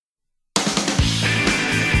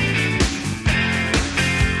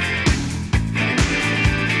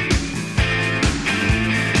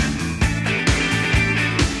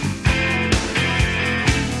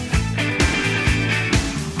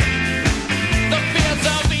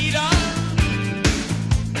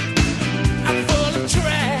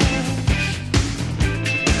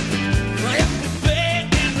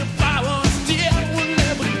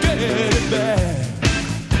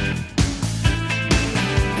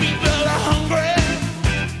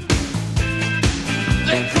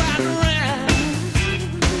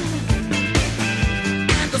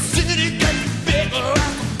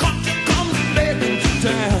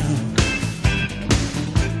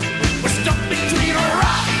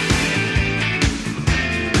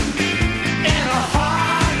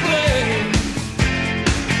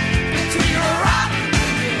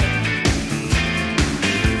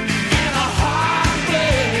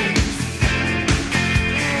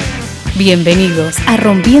Bienvenidos a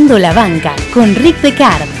Rompiendo la Banca con Rick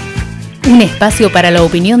Descartes, un espacio para la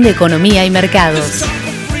opinión de economía y mercados.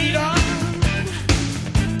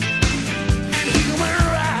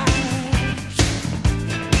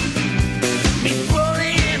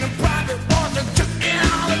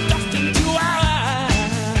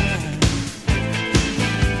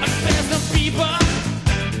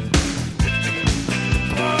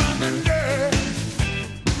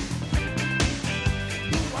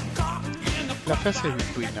 La frase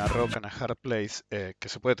between a rock and a hard place, que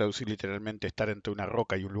se puede traducir literalmente estar entre una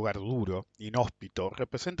roca y un lugar duro, inhóspito,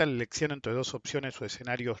 representa la elección entre dos opciones o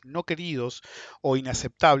escenarios no queridos o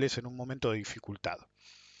inaceptables en un momento de dificultad.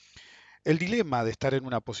 El dilema de estar en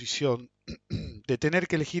una posición, de tener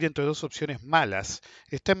que elegir entre dos opciones malas,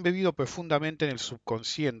 está embebido profundamente en el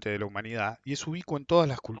subconsciente de la humanidad y es ubicuo en todas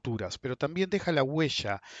las culturas, pero también deja la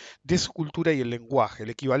huella de su cultura y el lenguaje. El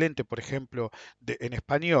equivalente, por ejemplo, en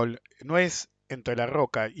español no es entre la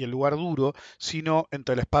roca y el lugar duro, sino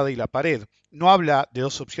entre la espada y la pared. No habla de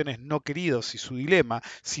dos opciones no queridas y su dilema,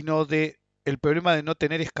 sino de el problema de no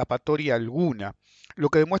tener escapatoria alguna, lo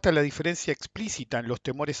que demuestra la diferencia explícita en los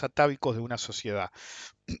temores atávicos de una sociedad.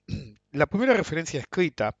 La primera referencia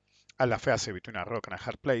escrita a la frase Between a Rock and a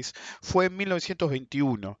Hard Place fue en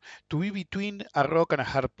 1921. To be between a rock and a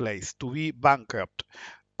hard place, to be bankrupt.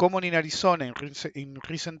 Common in Arizona, in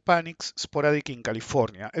recent panics, sporadic in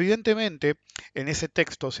California. Evidentemente, en ese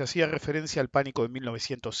texto se hacía referencia al pánico de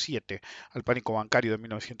 1907, al pánico bancario de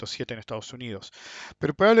 1907 en Estados Unidos.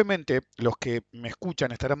 Pero probablemente los que me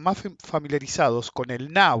escuchan estarán más familiarizados con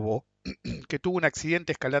el nabo que tuvo un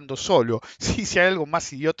accidente escalando solo. Sí, si hay algo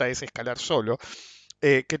más idiota es escalar solo,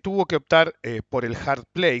 que tuvo que optar por el hard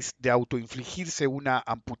place de autoinfligirse una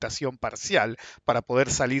amputación parcial para poder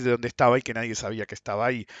salir de donde estaba y que nadie sabía que estaba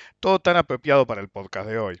ahí. Todo tan apropiado para el podcast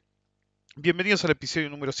de hoy. Bienvenidos al episodio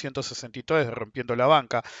número 163 de Rompiendo la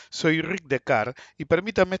Banca. Soy Rick Descartes y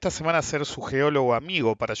permítanme esta semana ser su geólogo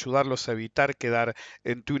amigo para ayudarlos a evitar quedar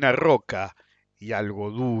entre una roca y algo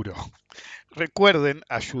duro. Recuerden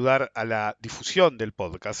ayudar a la difusión del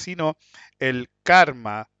podcast, si no, el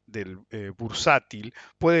karma del bursátil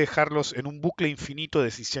puede dejarlos en un bucle infinito de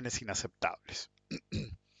decisiones inaceptables.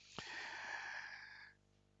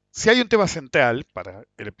 Si hay un tema central para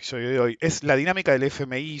el episodio de hoy, es la dinámica del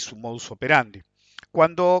FMI y su modus operandi.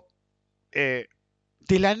 Cuando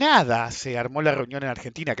de la nada se armó la reunión en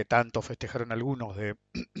Argentina, que tanto festejaron algunos del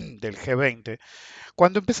G20,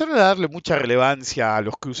 cuando empezaron a darle mucha relevancia a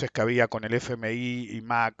los cruces que había con el FMI y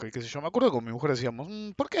Macri, qué sé yo, me acuerdo que con mi mujer decíamos,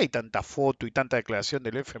 ¿por qué hay tanta foto y tanta declaración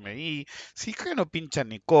del FMI? Si que no pinchan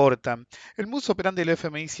ni cortan. El modus operandi del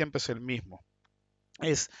FMI siempre es el mismo.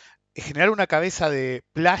 Es generar una cabeza de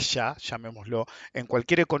playa, llamémoslo, en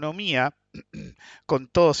cualquier economía, con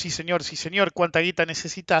todo, sí señor, cuánta guita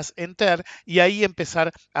necesitas, enter, y ahí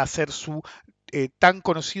empezar a hacer su tan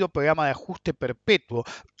conocido programa de ajuste perpetuo,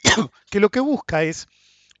 que lo que busca es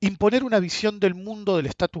imponer una visión del mundo del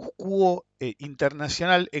status quo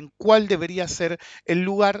internacional en cuál debería ser el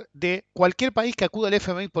lugar de cualquier país que acuda al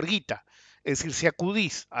FMI por guita. Es decir, si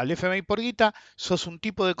acudís al FMI por guita, sos un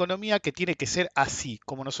tipo de economía que tiene que ser así,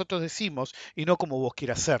 como nosotros decimos, y no como vos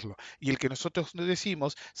quieras hacerlo. Y el que nosotros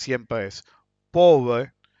decimos siempre es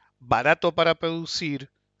pobre, barato para producir,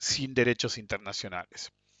 sin derechos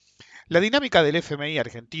internacionales. La dinámica del FMI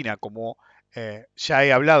Argentina, como ya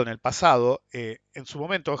he hablado en el pasado, en su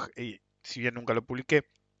momento, si bien nunca lo publiqué,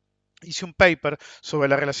 hice un paper sobre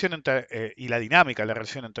la relación y la dinámica de la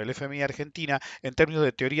relación entre el FMI y Argentina en términos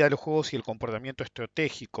de teoría de los juegos y el comportamiento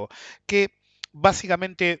estratégico, que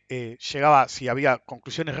básicamente llegaba, si había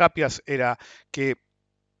conclusiones rápidas, era que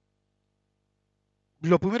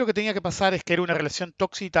lo primero que tenía que pasar es que era una relación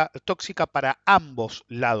tóxica para ambos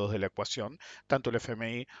lados de la ecuación, tanto el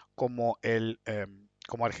FMI como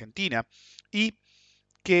Argentina, y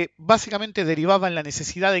que básicamente derivaba en la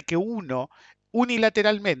necesidad de que uno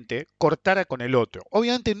unilateralmente cortara con el otro.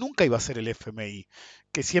 Obviamente nunca iba a ser el FMI,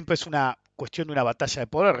 que siempre es una cuestión de una batalla de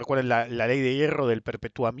poder. Recuerden la ley de hierro del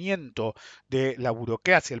perpetuamiento de la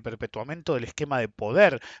burocracia, el perpetuamiento del esquema de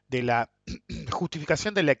poder, de la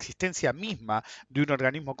justificación de la existencia misma de un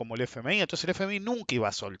organismo como el FMI. Entonces el FMI nunca iba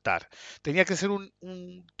a soltar. Tenía que ser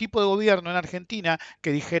un tipo de gobierno en Argentina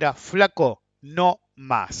que dijera, flaco, no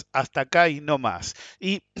más, hasta acá y no más.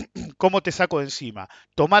 ¿Y cómo te saco de encima?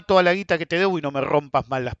 Tomá toda la guita que te debo y no me rompas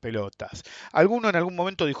más las pelotas. Alguno en algún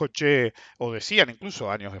momento dijo, che, o decían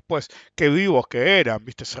incluso años después, qué vivos que eran,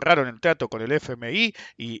 viste, cerraron el trato con el FMI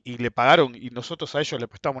y le pagaron y nosotros a ellos le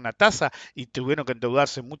prestamos una tasa y tuvieron que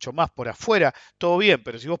endeudarse mucho más por afuera. Todo bien,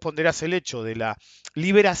 pero si vos ponderás el hecho de la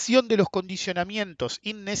liberación de los condicionamientos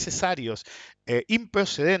innecesarios,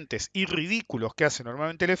 improcedentes y ridículos que hace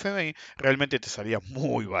normalmente el FMI, realmente te salía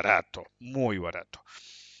muy barato, muy barato.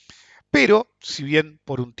 Pero, si bien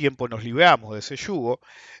por un tiempo nos liberamos de ese yugo,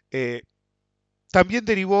 eh, también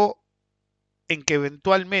derivó en que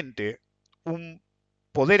eventualmente un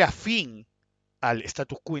poder afín al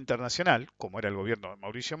status quo internacional, como era el gobierno de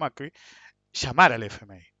Mauricio Macri, llamara al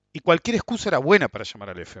FMI. Y cualquier excusa era buena para llamar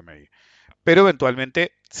al FMI. Pero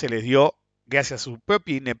eventualmente se les dio, gracias a su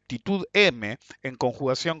propia ineptitud M, en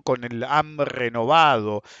conjugación con el AM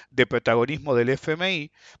renovado de protagonismo del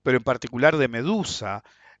FMI, pero en particular de Medusa,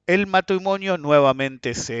 el matrimonio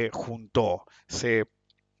nuevamente se juntó, se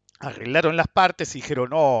arreglaron las partes y dijeron,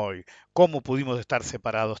 hoy, ¿cómo pudimos estar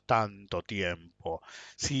separados tanto tiempo?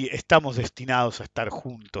 Si estamos destinados a estar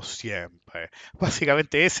juntos siempre.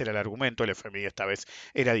 Básicamente ese era el argumento, el FMI esta vez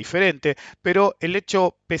era diferente, pero el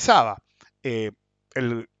hecho pesaba. Eh,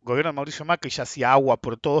 el gobierno de Mauricio Macri ya hacía agua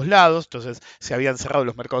por todos lados, entonces se habían cerrado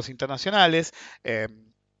los mercados internacionales.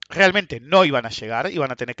 Realmente no iban a llegar,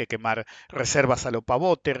 iban a tener que quemar reservas a lo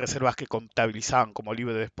pavote, reservas que contabilizaban como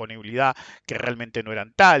libre de disponibilidad, que realmente no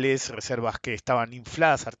eran tales, reservas que estaban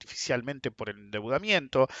infladas artificialmente por el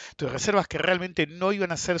endeudamiento, entonces reservas que realmente no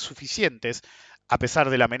iban a ser suficientes a pesar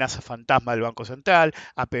de la amenaza fantasma del Banco Central,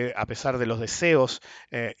 a pesar de los deseos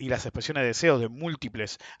y las expresiones de deseos de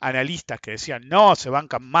múltiples analistas que decían no, se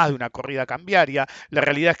bancan más de una corrida cambiaria, la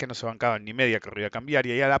realidad es que no se bancaban ni media corrida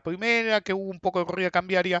cambiaria y a la primera que hubo un poco de corrida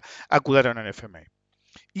cambiaria acudieron al FMI.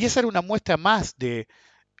 Y esa era una muestra más de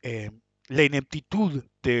eh, la ineptitud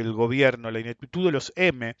del gobierno, la ineptitud de los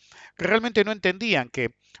M, que realmente no entendían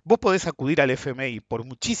que vos podés acudir al FMI por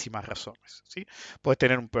muchísimas razones. ¿Sí? Podés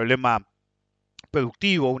tener un problema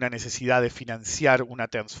productivo, una necesidad de financiar una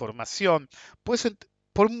transformación, pues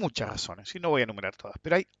por muchas razones, y no voy a enumerar todas,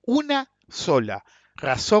 pero hay una sola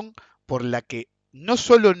razón por la que no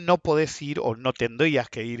solo no podés ir o no tendrías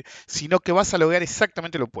que ir, sino que vas a lograr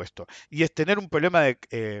exactamente lo opuesto, y es tener un problema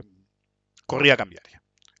de corrida cambiaria.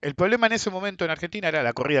 El problema en ese momento en Argentina era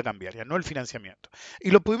la corrida cambiaria, no el financiamiento.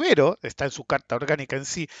 Y lo primero, está en su carta orgánica en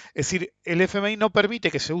sí, es decir, el FMI no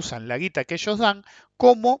permite que se usen la guita que ellos dan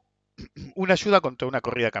como una ayuda contra una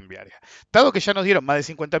corrida cambiaria. Dado que ya nos dieron más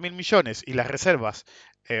de 50.000 millones y las reservas,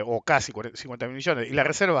 o casi 50.000 millones, y las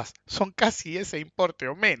reservas son casi ese importe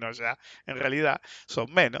o menos ya, en realidad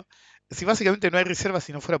son menos, si básicamente no hay reservas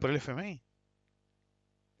si no fuera por el FMI.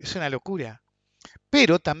 Es una locura.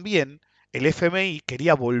 Pero también el FMI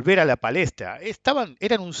quería volver a la palestra.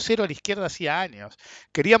 Eran un cero a la izquierda hacía años.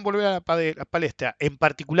 Querían volver a la palestra, en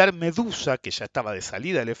particular Medusa, que ya estaba de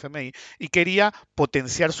salida del FMI, y quería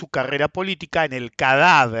potenciar su carrera política en el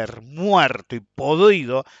cadáver muerto y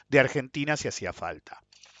podrido de Argentina si hacía falta.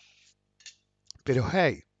 Pero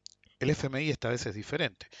hey, el FMI esta vez es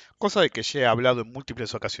diferente, cosa de que ya he hablado en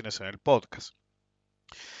múltiples ocasiones en el podcast.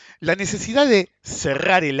 La necesidad de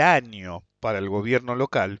cerrar el año para el gobierno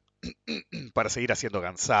local, para seguir haciendo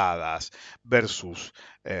gansadas, versus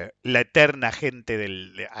la eterna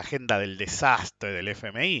agenda del desastre del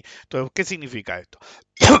FMI. Entonces, ¿qué significa esto?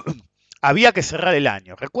 Había que cerrar el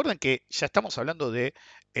año. Recuerden que ya estamos hablando de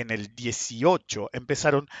en el 18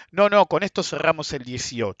 empezaron, no, con esto cerramos el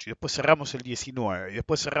 18, y después cerramos el 19, y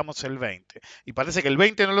después cerramos el 20. Y parece que el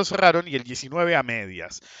 20 no lo cerraron y el 19 a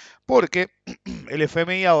medias. Porque el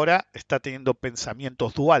FMI ahora está teniendo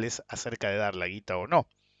pensamientos duales acerca de dar la guita o no.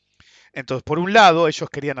 Entonces, por un lado, ellos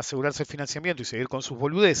querían asegurarse el financiamiento y seguir con sus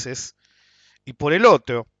boludeces, y por el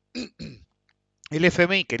otro, el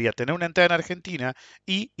FMI quería tener una entrada en Argentina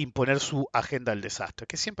y imponer su agenda del desastre,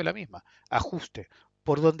 que es siempre la misma, ajuste,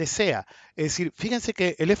 por donde sea. Es decir, fíjense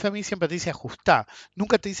que el FMI siempre te dice ajustar,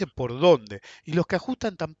 nunca te dice por dónde. Y los que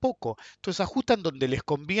ajustan tampoco. Entonces ajustan donde les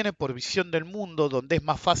conviene por visión del mundo, donde es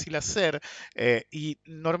más fácil hacer, y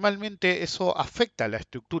normalmente eso afecta a la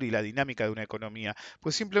estructura y la dinámica de una economía,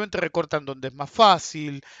 pues simplemente recortan donde es más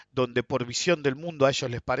fácil, donde por visión del mundo a ellos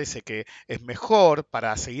les parece que es mejor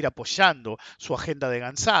para seguir apoyando su agenda de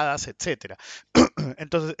gansadas, etcétera.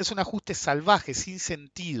 Entonces es un ajuste salvaje, sin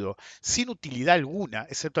sentido, sin utilidad alguna,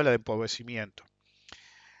 excepto la de empobrecimiento.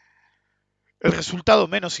 El resultado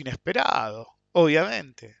menos inesperado,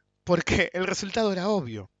 obviamente, porque el resultado era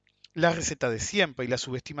obvio. la receta de siempre y la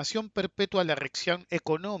subestimación perpetua de la reacción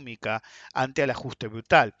económica ante el ajuste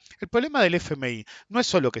brutal. El problema del FMI no es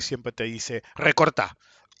solo que siempre te dice recortá,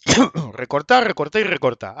 recortar, recortar y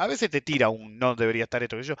recortar. A veces te tira un no debería estar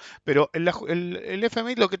esto que yo, pero el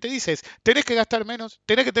FMI lo que te dice es tenés que gastar menos,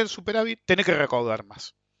 tenés que tener superávit, tenés que recaudar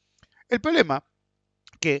más. El problema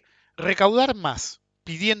es que recaudar más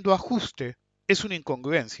pidiendo ajuste es una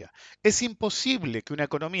incongruencia. Es imposible que una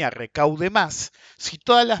economía recaude más si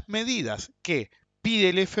todas las medidas que pide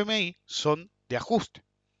el FMI son de ajuste.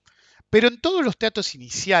 Pero en todos los teatros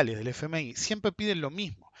iniciales del FMI siempre piden lo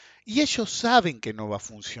mismo. Y ellos saben que no va a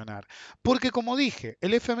funcionar. Porque como dije,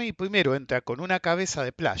 el FMI primero entra con una cabeza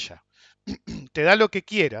de playa, te da lo que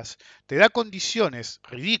quieras, te da condiciones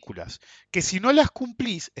ridículas, que si no las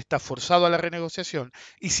cumplís, estás forzado a la renegociación,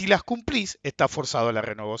 y si las cumplís, estás forzado a la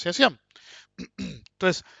renegociación.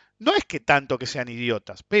 Entonces, no es que tanto que sean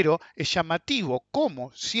idiotas, pero es llamativo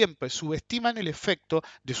cómo siempre subestiman el efecto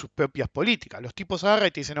de sus propias políticas. Los tipos agarran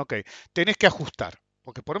y te dicen, ok, tenés que ajustar.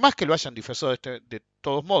 Porque por más que lo hayan disfrazado de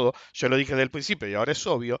todos modos, yo lo dije desde el principio y ahora es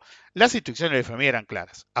obvio, las instrucciones del FMI eran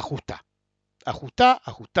claras. Ajustá, ajustá,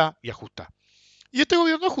 ajustá y ajustá. Y este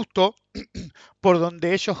gobierno ajustó por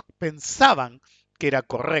donde ellos pensaban que era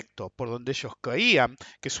correcto, por donde ellos creían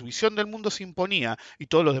que su visión del mundo se imponía y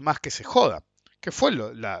todos los demás que se jodan, que fue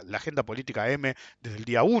la agenda política M desde el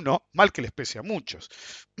día uno, mal que les pese a muchos.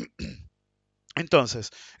 Entonces,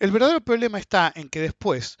 el verdadero problema está en que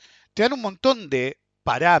después te dan un montón de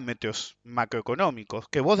parámetros macroeconómicos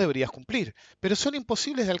que vos deberías cumplir, pero son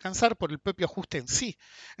imposibles de alcanzar por el propio ajuste en sí.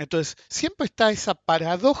 Entonces, siempre está esa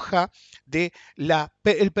paradoja de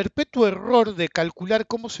el perpetuo error de calcular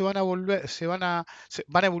cómo van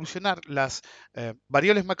a evolucionar las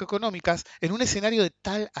variables macroeconómicas en un escenario de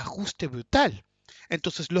tal ajuste brutal.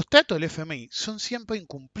 Entonces, los tratos del FMI son siempre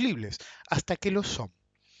incumplibles hasta que lo son.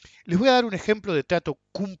 Les voy a dar un ejemplo de trato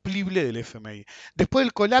cumplible del FMI. Después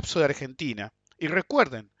del colapso de Argentina, y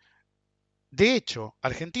recuerden, de hecho,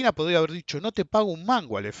 Argentina podría haber dicho no te pago un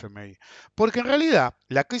mango al FMI, porque en realidad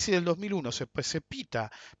la crisis del 2001 se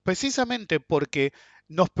precipita precisamente porque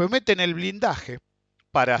nos prometen el blindaje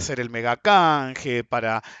para hacer el megacanje,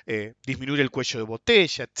 para disminuir el cuello de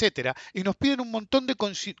botella, etcétera, y nos piden un montón de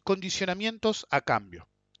condicionamientos a cambio.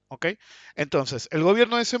 ¿Ok? Entonces, el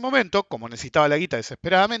gobierno de ese momento, como necesitaba la guita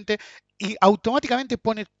desesperadamente, y automáticamente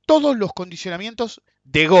pone todos los condicionamientos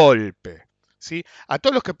de golpe. ¿Sí? A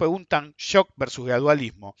todos los que preguntan shock versus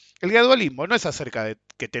gradualismo, el gradualismo no es acerca de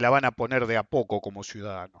que te la van a poner de a poco como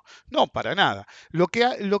ciudadano. No, para nada. Lo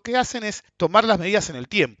que hacen es tomar las medidas en el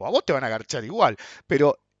tiempo. A vos te van a agarchar igual,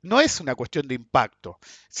 pero no es una cuestión de impacto.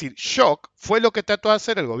 Es decir, shock fue lo que trató de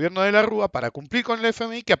hacer el gobierno de la Rúa para cumplir con el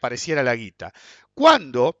FMI que apareciera la guita.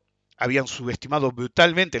 Cuando habían subestimado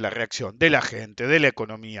brutalmente la reacción de la gente, de la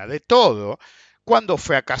economía, de todo, cuando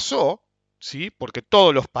fracasó, ¿sí? Porque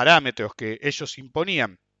todos los parámetros que ellos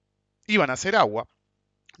imponían iban a ser agua,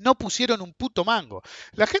 no pusieron un puto mango.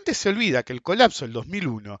 La gente se olvida que el colapso del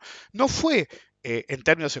 2001 no fue, en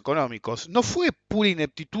términos económicos, no fue pura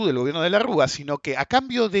ineptitud del gobierno de la Rúa, sino que a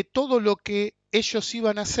cambio de todo lo que ellos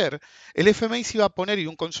iban a hacer, el FMI se iba a poner y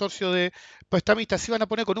un consorcio de prestamistas se iban a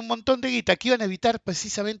poner con un montón de guita que iban a evitar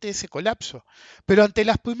precisamente ese colapso. Pero ante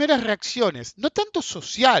las primeras reacciones, no tanto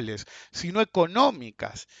sociales, sino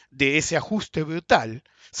económicas, de ese ajuste brutal,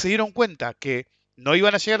 se dieron cuenta que no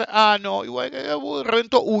iban a llegar, no, igual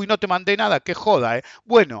reventó, uy, no te mandé nada, qué joda, ¿eh?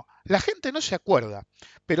 Bueno, la gente no se acuerda,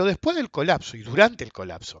 pero después del colapso y durante el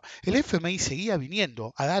colapso, el FMI seguía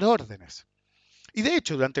viniendo a dar órdenes. Y de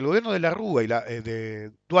hecho, durante el gobierno de la Rúa y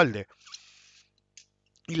de Dualde,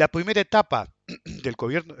 y la primera etapa del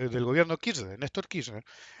gobierno Kirchner, de Néstor Kirchner,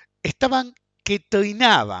 estaban que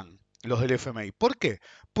treinaban los del FMI. ¿Por qué?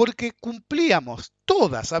 Porque cumplíamos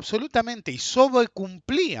todas, absolutamente, y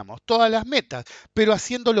sobrecumplíamos todas las metas, pero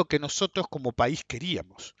haciendo lo que nosotros como país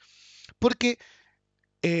queríamos. Porque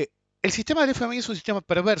el sistema del FMI es un sistema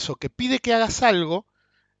perverso que pide que hagas algo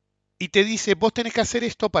y te dice, vos tenés que hacer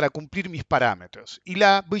esto para cumplir mis parámetros. Y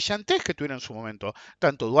la brillantez que tuvieron en su momento,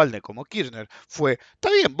 tanto Dualde como Kirchner, fue, está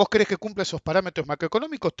bien, vos querés que cumpla esos parámetros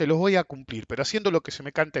macroeconómicos, te los voy a cumplir, pero haciendo lo que se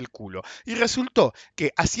me canta el culo. Y resultó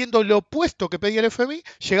que haciendo lo opuesto que pedía el FMI,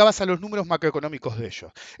 llegabas a los números macroeconómicos de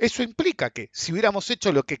ellos. Eso implica que si hubiéramos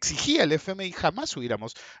hecho lo que exigía el FMI, jamás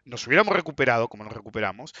nos hubiéramos recuperado como nos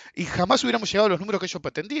recuperamos, y jamás hubiéramos llegado a los números que ellos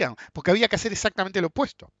pretendían, porque había que hacer exactamente lo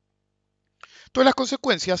opuesto. Todas las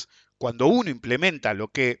consecuencias, cuando uno implementa lo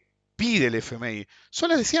que pide el FMI, son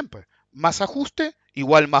las de siempre. Más ajuste,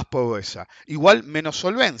 igual más pobreza. Igual menos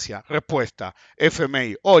solvencia. Respuesta,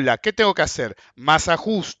 FMI, hola, ¿qué tengo que hacer? Más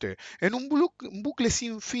ajuste. En un bucle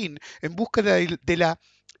sin fin, en búsqueda de la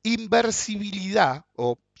inversibilidad,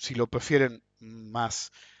 o si lo prefieren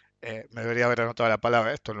más, me debería haber anotado la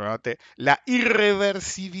palabra, esto lo anoté, la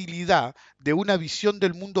irreversibilidad de una visión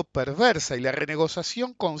del mundo perversa y la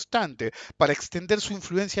renegociación constante para extender su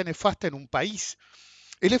influencia nefasta en un país.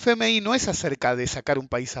 El FMI no es acerca de sacar un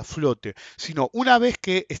país a flote, sino una vez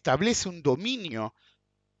que establece un dominio,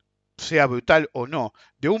 sea brutal o no,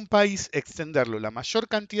 de un país, extenderlo la mayor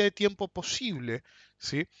cantidad de tiempo posible,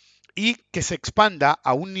 ¿sí? Y que se expanda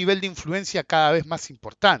a un nivel de influencia cada vez más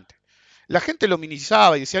importante. La gente lo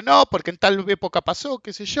minimizaba y decía, no, porque en tal época pasó,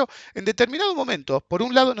 qué sé yo. En determinados momentos, por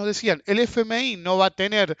un lado nos decían, el FMI no va a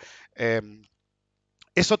tener, eh,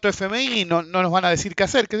 es otro FMI, no nos van a decir qué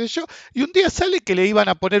hacer, qué sé yo. Y un día sale que le iban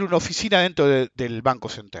a poner una oficina dentro del Banco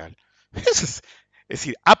Central. Eso es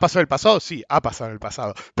decir, ¿ha pasado el pasado? Sí, ha pasado el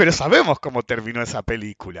pasado. Pero sabemos cómo terminó esa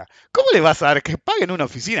película. ¿Cómo le vas a dar que paguen una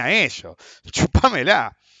oficina a ellos?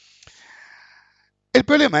 Chupámela. El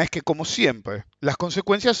problema es que, como siempre, las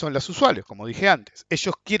consecuencias son las usuales, como dije antes.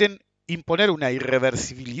 Ellos quieren imponer una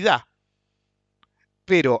irreversibilidad,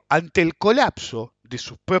 pero ante el colapso de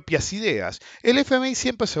sus propias ideas, el FMI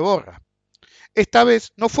siempre se borra. Esta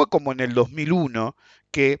vez no fue como en el 2001,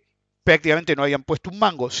 que prácticamente no habían puesto un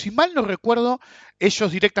mango. Si mal no recuerdo,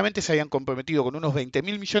 ellos directamente se habían comprometido con unos 20.000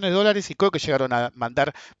 millones de dólares y creo que llegaron a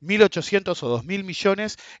mandar 1.800 o 2.000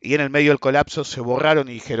 millones y en el medio del colapso se borraron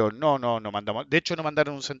y dijeron, no mandamos. De hecho, no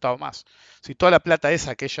mandaron un centavo más. Si toda la plata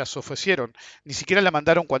esa que ellas ofrecieron, ni siquiera la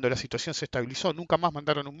mandaron cuando la situación se estabilizó, nunca más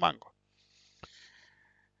mandaron un mango.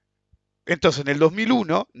 Entonces, en el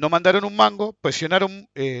 2001 no mandaron un mango, presionaron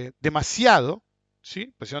demasiado,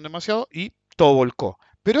 ¿sí? Presionaron demasiado y todo volcó.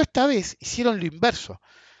 Pero esta vez hicieron lo inverso.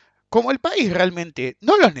 Como el país realmente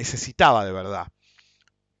no los necesitaba de verdad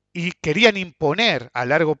y querían imponer a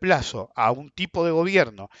largo plazo a un tipo de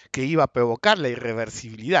gobierno que iba a provocar la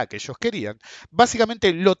irreversibilidad que ellos querían,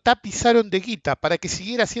 básicamente lo tapizaron de guita para que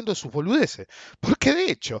siguiera haciendo sus boludeces. Porque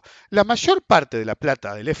de hecho, la mayor parte de la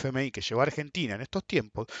plata del FMI que llevó a Argentina en estos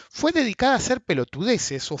tiempos fue dedicada a hacer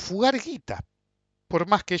pelotudeces o fugar guita. Por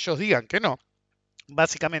más que ellos digan que no,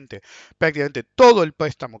 básicamente, prácticamente todo el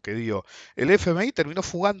préstamo que dio el FMI terminó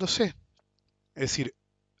fugándose. Es decir,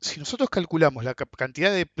 si nosotros calculamos la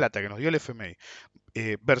cantidad de plata que nos dio el FMI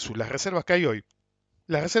versus las reservas que hay hoy,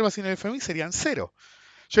 las reservas sin el FMI serían cero.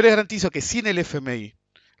 Yo les garantizo que sin el FMI,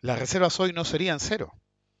 las reservas hoy no serían cero.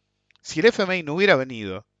 Si el FMI no hubiera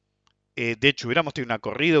venido, de hecho hubiéramos tenido una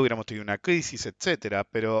corrida, hubiéramos tenido una crisis, etcétera,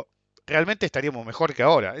 pero realmente estaríamos mejor que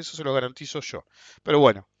ahora, eso se lo garantizo yo. Pero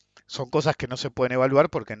bueno, son cosas que no se pueden evaluar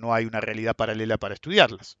porque no hay una realidad paralela para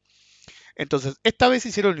estudiarlas. Entonces, esta vez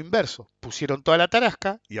hicieron lo inverso, pusieron toda la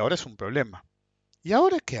tarasca y ahora es un problema. ¿Y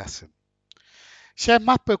ahora qué hacen? Ya es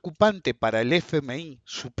más preocupante para el FMI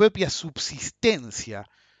su propia subsistencia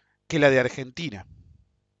que la de Argentina.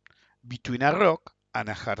 Between a rock and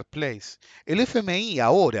a hard place. El FMI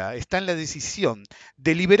ahora está en la decisión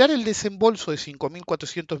de liberar el desembolso de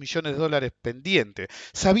 5.400 millones de dólares pendiente,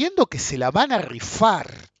 sabiendo que se la van a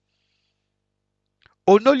rifar,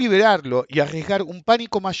 o no liberarlo y arriesgar un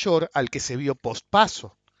pánico mayor al que se vio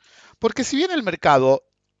pospaso. Porque si bien el mercado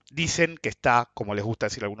dicen que está, como les gusta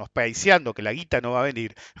decir a algunos, paiciando, que la guita no va a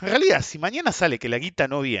venir, en realidad si mañana sale que la guita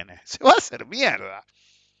no viene, se va a hacer mierda.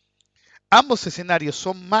 Ambos escenarios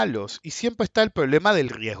son malos y siempre está el problema del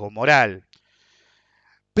riesgo moral.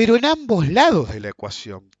 Pero en ambos lados de la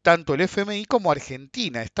ecuación, tanto el FMI como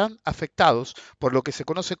Argentina están afectados por lo que se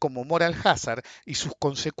conoce como moral hazard y sus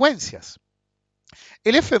consecuencias.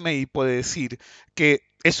 El FMI puede decir que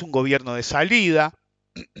es un gobierno de salida,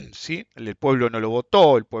 ¿sí? El pueblo no lo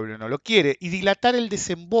votó, el pueblo no lo quiere, y dilatar el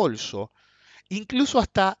desembolso, incluso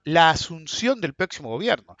hasta la asunción del próximo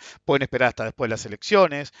gobierno. Pueden esperar hasta después de las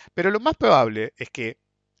elecciones, pero lo más probable es que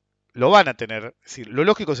lo van a tener, es decir, lo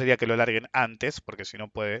lógico sería que lo larguen antes, porque si no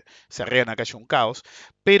puede, se arreglan acá hay un caos,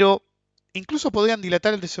 pero incluso podrían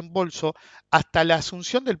dilatar el desembolso hasta la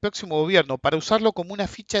asunción del próximo gobierno para usarlo como una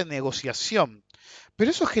ficha de negociación.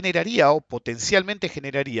 Pero eso generaría o potencialmente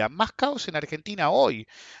generaría más caos en Argentina hoy,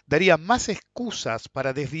 daría más excusas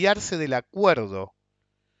para desviarse del acuerdo,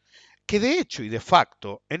 que de hecho y de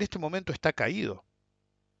facto en este momento está caído.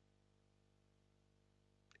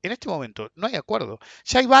 En este momento no hay acuerdo.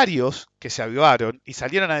 Ya hay varios que se avivaron y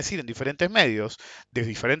salieron a decir en diferentes medios, de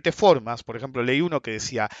diferentes formas. Por ejemplo, leí uno que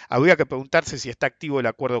decía, habría que preguntarse si está activo el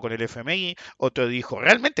acuerdo con el FMI. Otro dijo,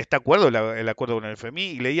 ¿realmente está acuerdo el acuerdo con el FMI?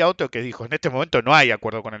 Y leía otro que dijo, en este momento no hay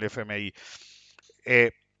acuerdo con el FMI.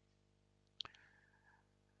 Eh,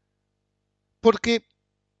 porque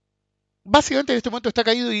básicamente en este momento está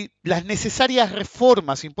caído y las necesarias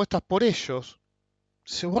reformas impuestas por ellos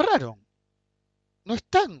se borraron. No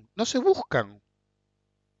están, no se buscan.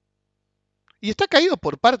 Y está caído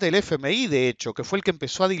por parte del FMI, de hecho, que fue el que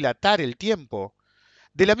empezó a dilatar el tiempo.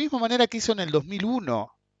 De la misma manera que hizo en el 2001,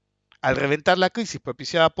 al reventar la crisis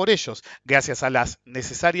propiciada por ellos, gracias a las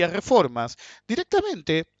necesarias reformas,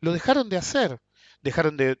 directamente lo dejaron de hacer.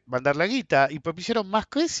 Dejaron de mandar la guita y propiciaron más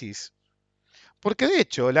crisis. Porque de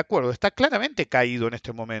hecho el acuerdo está claramente caído en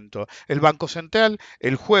este momento. El Banco Central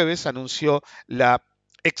el jueves anunció la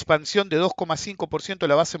expansión de 2,5% de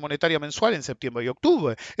la base monetaria mensual en septiembre y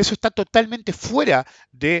octubre. Eso está totalmente fuera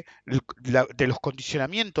de los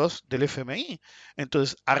condicionamientos del FMI.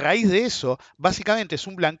 Entonces, a raíz de eso, básicamente es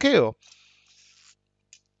un blanqueo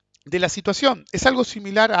de la situación. Es algo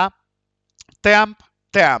similar a Trump,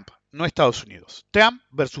 no Estados Unidos. Trump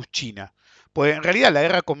versus China. Pues en realidad la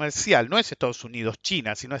guerra comercial no es Estados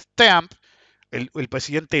Unidos-China, sino es Trump, el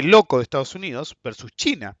presidente loco de Estados Unidos, versus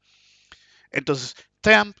China. Entonces,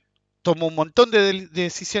 Trump tomó un montón de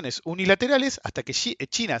decisiones unilaterales hasta que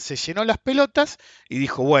China se llenó las pelotas y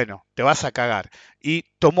dijo, bueno, te vas a cagar. Y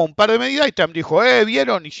tomó un par de medidas y Trump dijo,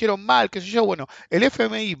 vieron, hicieron mal, qué sé yo. Bueno, el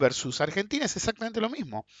FMI versus Argentina es exactamente lo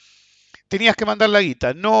mismo. Tenías que mandar la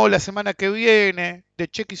guita. No, la semana que viene. The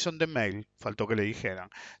check is on the mail. Faltó que le dijeran.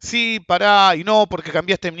 Sí, pará. Y no, porque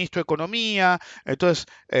cambiaste de ministro de Economía. Entonces,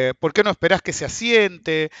 ¿por qué no esperás que se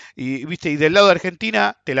asiente? Y, ¿viste? Y del lado de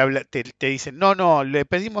Argentina te dicen, no, no, le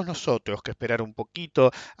pedimos nosotros que esperar un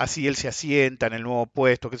poquito. Así él se asienta en el nuevo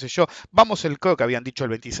puesto, qué sé yo. Vamos, creo que habían dicho el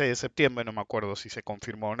 26 de septiembre. No me acuerdo si se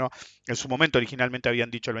confirmó o no. En su momento originalmente habían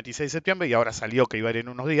dicho el 26 de septiembre y ahora salió que iba a ir en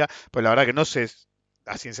unos días. Pero la verdad que no sé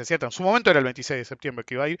a ciencia cierta. En su momento era el 26 de septiembre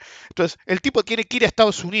que iba a ir. Entonces, el tipo tiene que ir a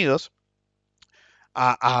Estados Unidos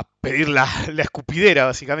a pedir la escupidera,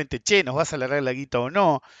 básicamente. Che, ¿nos vas a alargar la guita o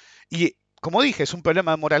no? Y, como dije, es un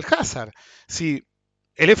problema de moral hazard. Si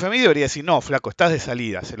el FMI debería decir, no, flaco, estás de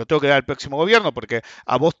salida, se lo tengo que dar al próximo gobierno porque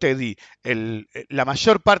a vos te di la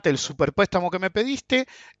mayor parte del superpréstamo que me pediste,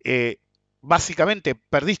 básicamente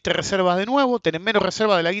perdiste reservas de nuevo, tenés menos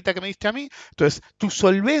reservas de la guita que me diste a mí, entonces tu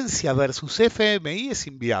solvencia versus FMI es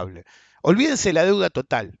inviable. Olvídense de la deuda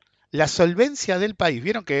total. La solvencia del país.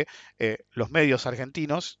 Vieron que los medios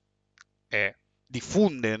argentinos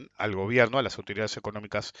difunden al gobierno, a las autoridades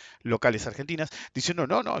económicas locales argentinas, diciendo,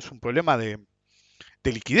 no, no, es un problema de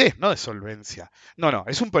liquidez, no de solvencia. No, no,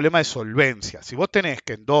 es un problema de solvencia. Si vos tenés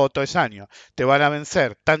que en 2 o 3 años te van a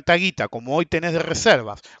vencer tanta guita como hoy tenés de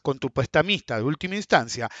reservas con tu prestamista de última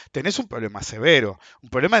instancia, tenés un problema severo, un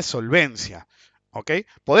problema de solvencia. ¿Ok?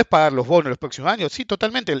 ¿Podés pagar los bonos los próximos años? Sí,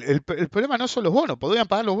 totalmente. El problema no son los bonos, podrían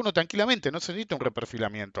pagar los bonos tranquilamente, no se necesita un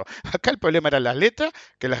reperfilamiento. Acá el problema eran las letras,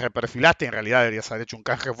 que las reperfilaste y en realidad deberías haber hecho un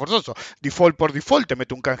canje forzoso. Default por default te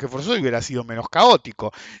mete un canje forzoso y hubiera sido menos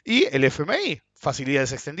caótico. Y el FMI,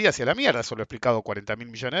 facilidades extendidas hacia la mierda, eso lo he explicado 40.000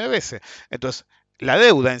 millones de veces. Entonces, la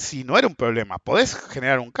deuda en sí no era un problema. ¿Podés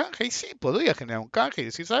generar un canje? Y sí, podría generar un canje y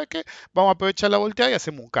decir, ¿sabes qué? Vamos a aprovechar la volteada y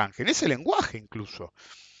hacemos un canje. En ese lenguaje incluso.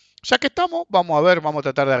 Ya que estamos, vamos a ver, vamos a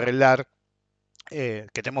tratar de arreglar que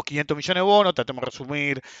tenemos 500 millones de bonos, tratemos de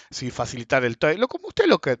resumir, si facilitar el trade, como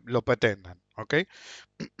ustedes lo pretendan, ¿ok?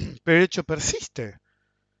 Pero el hecho persiste.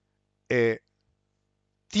 Eh,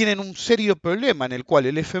 Tienen un serio problema en el cual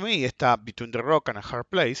el FMI está between the rock and a hard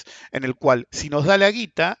place, en el cual si nos da la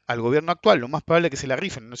guita al gobierno actual, lo más probable es que se la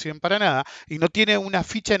rifen y no sirven para nada, y no tiene una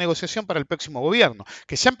ficha de negociación para el próximo gobierno,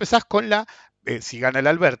 que ya empezás con si gana el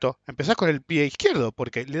Alberto, empezás con el pie izquierdo,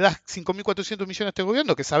 porque le das 5.400 millones a este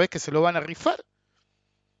gobierno que sabés que se lo van a rifar.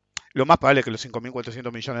 Lo más probable es que los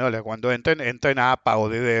 5.400 millones de dólares cuando entren a pago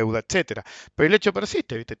de deuda, etcétera. Pero el hecho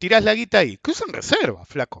persiste, ¿viste? Tirás la guita ahí, que usen reserva,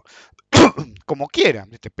 flaco. Como quieran,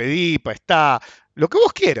 ¿viste? Pedí, está, lo que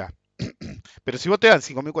vos quieras. Pero si vos te dan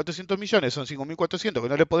 5.400 millones, son 5.400 que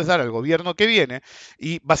no le podés dar al gobierno que viene,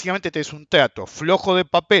 y básicamente te es un trato flojo de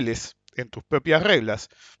papeles en tus propias reglas,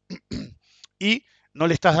 y no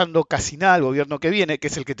le estás dando casi nada al gobierno que viene, que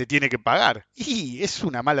es el que te tiene que pagar. Y es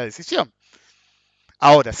una mala decisión.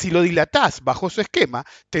 Ahora, si lo dilatás bajo su esquema,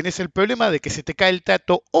 tenés el problema de que se te cae el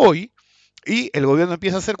trato hoy y el gobierno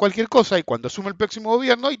empieza a hacer cualquier cosa y cuando asume el próximo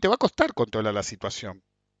gobierno y te va a costar controlar la situación.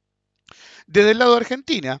 Desde el lado de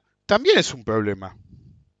Argentina también es un problema,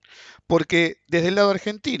 porque desde el lado de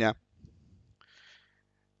Argentina,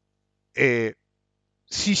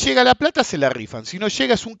 si llega la plata se la rifan, si no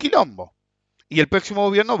llega es un quilombo y el próximo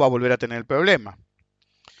gobierno va a volver a tener el problema.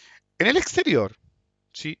 En el exterior,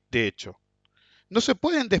 sí, de hecho, no se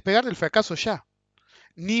pueden despegar del fracaso ya.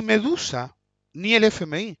 Ni Medusa ni el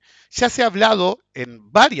FMI. Ya se ha hablado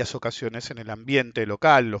en varias ocasiones en el ambiente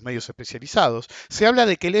local, los medios especializados, se habla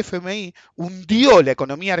de que el FMI hundió la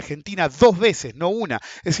economía argentina 2 veces, no una.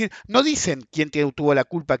 Es decir, no dicen quién tuvo la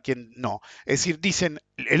culpa, quién no. Es decir, dicen,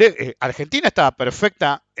 Argentina estaba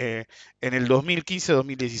perfecta en el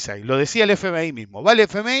 2015-2016. Lo decía el FMI mismo. ¿Va el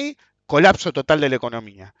FMI? Colapso total de la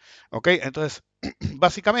economía. ¿Ok? Entonces,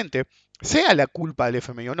 básicamente, sea la culpa del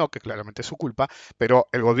FMI o no, que claramente es su culpa, pero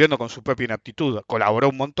el gobierno con su propia inaptitud colaboró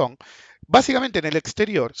un montón. Básicamente en el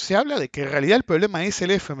exterior se habla de que en realidad el problema es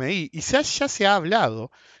el FMI y ya se ha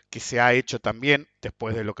hablado que se ha hecho también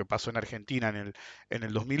después de lo que pasó en Argentina en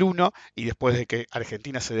el 2001 y después de que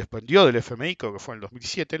Argentina se desprendió del FMI, creo que fue en el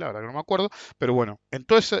 2007, la verdad que no me acuerdo, pero bueno,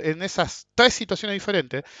 en esas 3 situaciones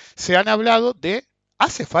diferentes se han hablado de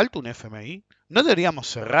 ¿hace falta un FMI? ¿No deberíamos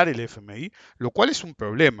cerrar el FMI? Lo cual es un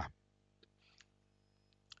problema.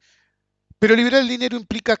 Pero liberar el dinero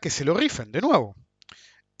implica que se lo rifen, de nuevo.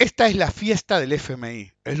 Esta es la fiesta del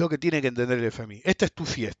FMI, es lo que tiene que entender el FMI. Esta es tu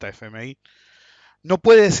fiesta, FMI. No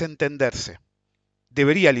puede desentenderse.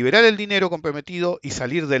 Debería liberar el dinero comprometido y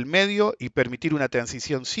salir del medio y permitir una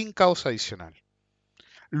transición sin causa adicional.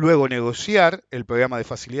 Luego negociar el programa de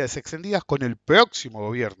facilidades extendidas con el próximo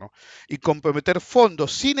gobierno y comprometer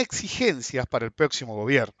fondos sin exigencias para el próximo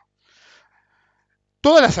gobierno.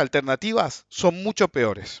 Todas las alternativas son mucho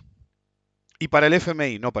peores. Y para el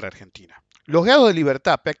FMI, no para Argentina. Los grados de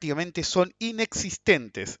libertad prácticamente son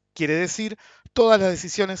inexistentes. Quiere decir, todas las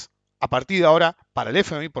decisiones a partir de ahora, para el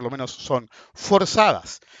FMI por lo menos, son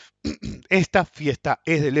forzadas. Esta fiesta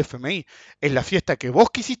es del FMI. Es la fiesta que vos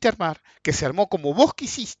quisiste armar, que se armó como vos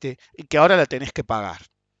quisiste y que ahora la tenés que pagar.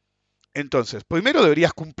 Entonces, primero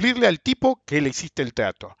deberías cumplirle al tipo que le hiciste el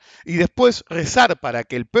trato. Y después rezar para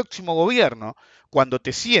que el próximo gobierno, cuando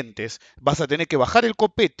te sientes, vas a tener que bajar el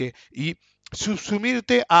copete y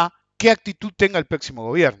subsumirte a qué actitud tenga el próximo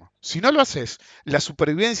gobierno. Si no lo haces, la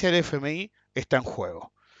supervivencia del FMI está en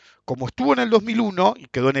juego. Como estuvo en el 2001 y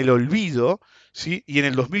quedó en el olvido, ¿sí? Y en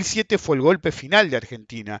el 2007 fue el golpe final de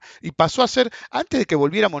Argentina y pasó a ser, antes de que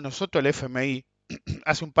volviéramos nosotros al FMI,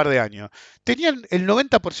 hace un par de años, tenían el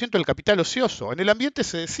 90% del capital ocioso. En el ambiente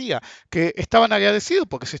se decía que estaban agradecidos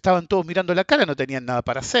porque se estaban todos mirando la cara, no tenían nada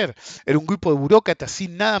para hacer. Era un grupo de burócratas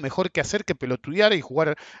sin nada mejor que hacer que pelotudear y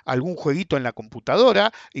jugar algún jueguito en la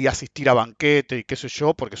computadora y asistir a banquete y qué sé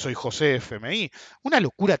yo, porque soy José FMI. Una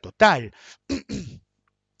locura total.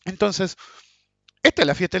 Entonces, esta es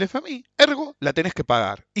la fiesta del FMI, ergo la tenés que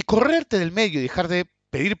pagar. Y correrte del medio y dejar de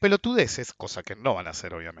pedir pelotudeces, cosa que no van a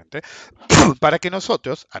hacer obviamente, para que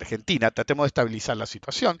nosotros, Argentina, tratemos de estabilizar la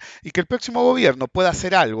situación y que el próximo gobierno pueda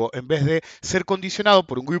hacer algo en vez de ser condicionado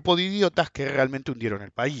por un grupo de idiotas que realmente hundieron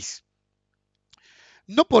el país.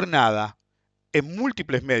 No por nada, en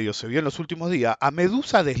múltiples medios se vio en los últimos días a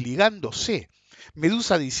Medusa desligándose.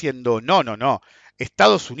 Medusa diciendo, no, no, no,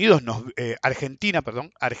 Argentina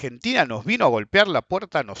nos vino a golpear la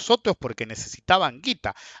puerta a nosotros porque necesitaban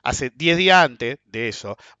guita. Hace 10 días antes de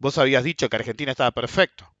eso, vos habías dicho que Argentina estaba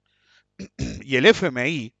perfecto. Y el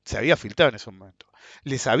FMI se había filtrado en ese momento.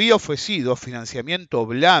 Les había ofrecido financiamiento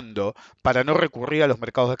blando para no recurrir a los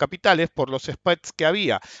mercados de capitales por los spreads que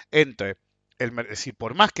había entre es decir,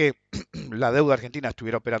 por más que la deuda argentina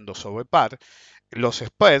estuviera operando sobre par, los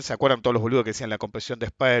spreads, ¿se acuerdan todos los boludos que decían la compresión de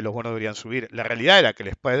spread, los bonos deberían subir? La realidad era que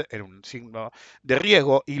el spread era un signo de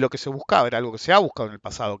riesgo y lo que se buscaba era algo que se ha buscado en el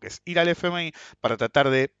pasado, que es ir al FMI para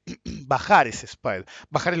tratar de bajar ese spread,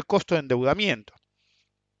 bajar el costo de endeudamiento.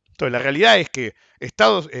 Entonces, la realidad es que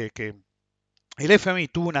el FMI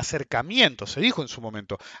tuvo un acercamiento, se dijo en su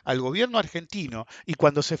momento, al gobierno argentino y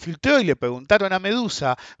cuando se filtró y le preguntaron a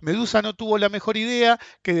Medusa, Medusa no tuvo la mejor idea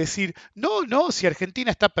que decir, no, no, si Argentina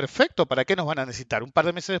está perfecto, ¿para qué nos van a necesitar? Un par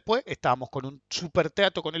de meses después estábamos con un super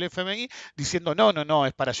teatro con el FMI diciendo, no, no, no,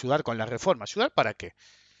 es para ayudar con la reforma. ¿Ayudar para qué?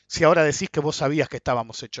 Si ahora decís que vos sabías que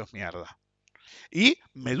estábamos hechos mierda. Y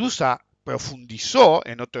Medusa profundizó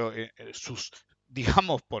en sus,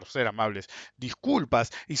 digamos, por ser amables,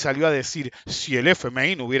 disculpas y salió a decir, si el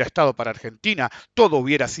FMI no hubiera estado para Argentina, todo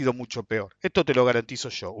hubiera sido mucho peor. Esto te lo garantizo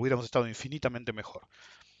yo, hubiéramos estado infinitamente mejor.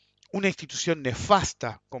 Una institución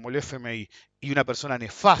nefasta como el FMI y una persona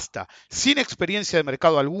nefasta, sin experiencia de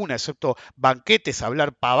mercado alguna, excepto banquetes,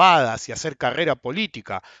 hablar pavadas y hacer carrera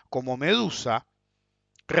política, como Medusa,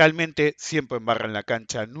 realmente siempre embarran la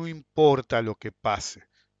cancha, no importa lo que pase,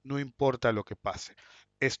 no importa lo que pase.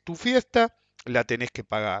 Es tu fiesta, la tenés que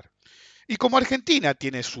pagar. Y como Argentina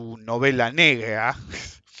tiene su novela negra,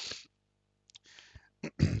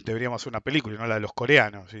 deberíamos hacer una película, no la de los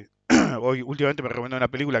coreanos. ¿Sí? Hoy últimamente me recomendó una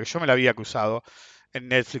película que yo me la había cruzado, en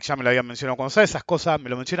Netflix ya me lo habían mencionado. Cuando sabes esas cosas, me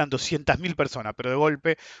lo mencionan 200.000 personas, pero de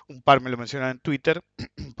golpe un par me lo mencionan en Twitter,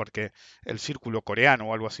 porque el círculo coreano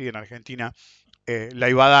o algo así en Argentina la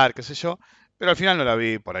iba a dar, qué sé yo, pero al final no la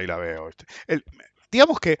vi, por ahí la veo. ¿Viste?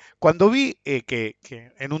 Digamos que cuando vi que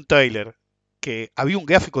en un trailer que había un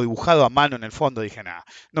gráfico dibujado a mano en el fondo, dije, nada,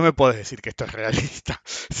 no me puedes decir que esto es realista.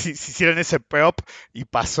 Si hicieron ese prop y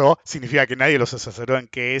pasó, significa que nadie los asesoró en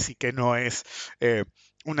qué es y qué no es eh,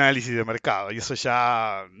 un análisis de mercado, y eso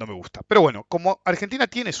ya no me gusta. Pero bueno, como Argentina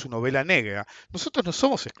tiene su novela negra, nosotros no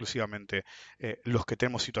somos exclusivamente los que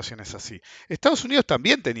tenemos situaciones así. Estados Unidos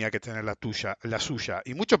también tenía que tener la suya,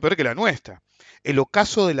 y mucho peor que la nuestra. El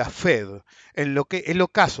ocaso de la Fed, el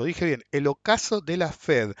ocaso, dije bien, el ocaso de la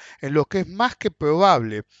Fed, en lo que es más que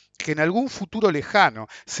probable que en algún futuro lejano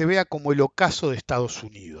se vea como el ocaso de Estados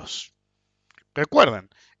Unidos. Recuerden,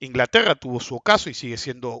 Inglaterra tuvo su ocaso y sigue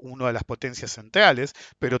siendo una de las potencias centrales,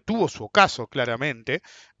 pero tuvo su ocaso claramente,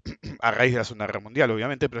 a raíz de la Segunda Guerra Mundial,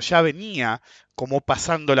 obviamente, pero ya venía como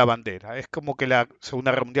pasando la bandera. Es como que la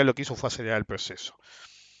Segunda Guerra Mundial lo que hizo fue acelerar el proceso.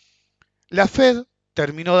 La Fed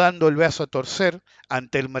terminó dando el brazo a torcer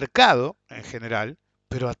ante el mercado en general,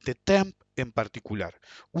 pero ante Trump en particular.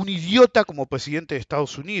 Un idiota como presidente de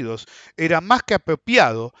Estados Unidos era más que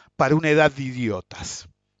apropiado para una edad de idiotas,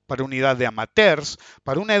 para una edad de amateurs,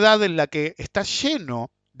 para una edad en la que está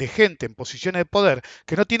lleno de gente en posiciones de poder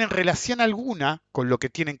que no tienen relación alguna con lo que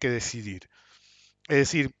tienen que decidir. Es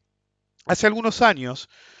decir, hace algunos años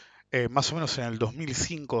más o menos en el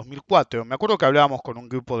 2005-2004. Me acuerdo que hablábamos con un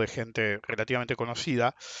grupo de gente relativamente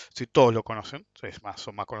conocida, si todos lo conocen, es más,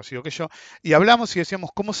 son más conocidos que yo, y hablamos y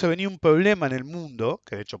decíamos cómo se venía un problema en el mundo,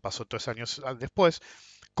 que de hecho pasó 3 años después,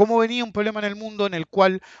 cómo venía un problema en el mundo en el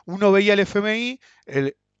cual uno veía el FMI,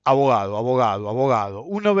 el abogado, abogado, abogado.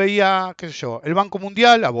 Uno veía, qué sé yo, el Banco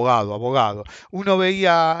Mundial, abogado, abogado. Uno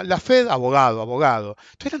veía la Fed, abogado, abogado.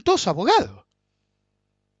 Entonces eran todos abogados.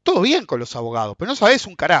 Todo bien con los abogados, pero no sabés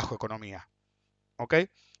un carajo de economía. ¿Ok?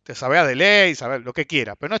 Te sabés de ley, sabés lo que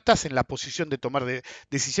quiera, pero no estás en la posición de tomar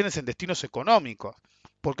decisiones en destinos económicos,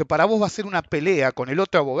 porque para vos va a ser una pelea con el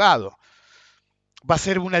otro abogado, va a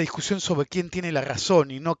ser una discusión sobre quién tiene la razón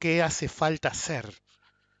y no qué hace falta hacer.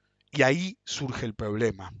 Y ahí surge el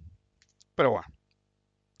problema. Pero bueno,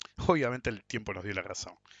 obviamente el tiempo nos dio la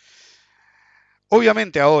razón.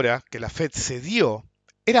 Obviamente ahora que la Fed cedió,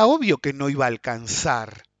 era obvio que no iba a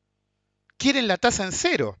alcanzar. Quieren la tasa en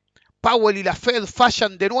cero. Powell y la Fed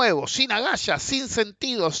fallan de nuevo, sin agallas, sin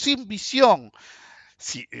sentido, sin visión.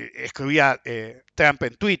 Si, escribía Trump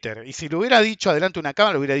en Twitter, y si lo hubiera dicho adelante de una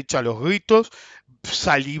cámara, lo hubiera dicho a los gritos,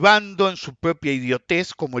 salivando en su propia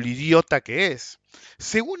idiotez como el idiota que es.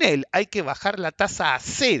 Según él, hay que bajar la tasa a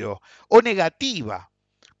cero o negativa,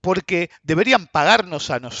 porque deberían pagarnos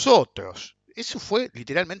a nosotros. Eso fue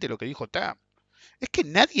literalmente lo que dijo Trump. Es que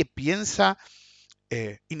nadie piensa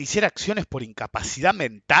iniciar acciones por incapacidad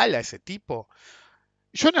mental a ese tipo.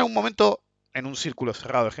 Yo en algún momento, en un círculo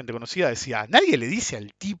cerrado de gente conocida, decía, nadie le dice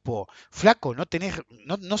al tipo, flaco, no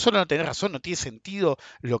solo no tenés razón, no tiene sentido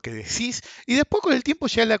lo que decís, y después con el tiempo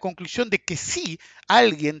llega a la conclusión de que sí,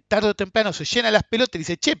 alguien tarde o temprano se llena las pelotas y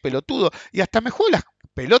dice, che, pelotudo, y hasta me juego las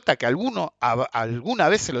pelota que alguna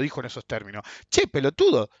vez se lo dijo en esos términos. Che,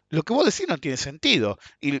 pelotudo, lo que vos decís no tiene sentido.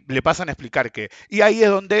 Y le pasan a explicar que. Y ahí es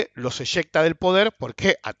donde los eyecta del poder,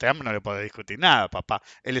 porque a Trump no le puede discutir nada, papá.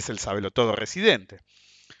 Él es el sabelotodo residente.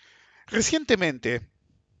 Recientemente,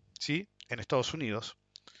 ¿sí? En Estados Unidos,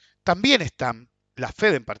 también están, la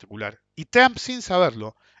Fed en particular, y Trump sin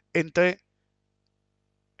saberlo, entre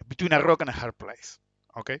between a rock and a hard place.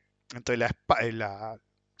 ¿Ok? Entre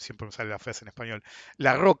siempre me sale la frase en español,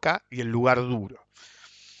 la roca y el lugar duro.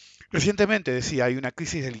 Recientemente decía, hay una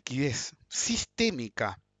crisis de liquidez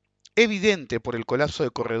sistémica, evidente por el colapso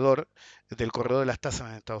del corredor de las tasas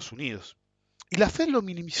en Estados Unidos. Y la Fed lo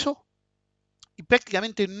minimizó y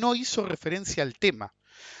prácticamente no hizo referencia al tema.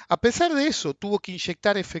 A pesar de eso, tuvo que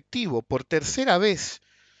inyectar efectivo por tercera vez,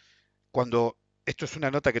 cuando, esto es una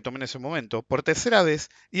nota que tomé en ese momento, por tercera vez,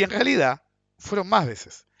 y en realidad fueron más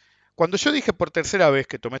veces. Cuando yo dije por tercera vez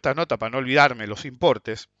que tomé esta nota para no olvidarme los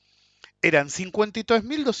importes, eran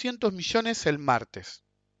 53.200 millones el martes.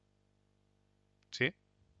 ¿Sí?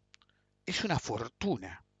 Es una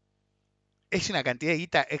fortuna. Es una cantidad de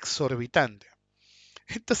guita exorbitante.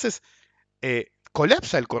 Entonces,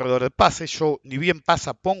 colapsa el corredor de pase. Yo, ni bien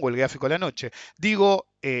pasa, pongo el gráfico a la noche. Digo,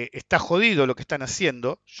 está jodido lo que están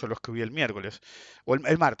haciendo. Yo lo escribí el miércoles, o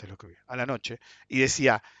el martes lo escribí, a la noche. Y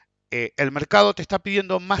decía, el mercado te está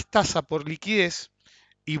pidiendo más tasa por liquidez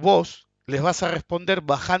y vos les vas a responder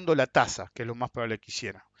bajando la tasa, que es lo más probable que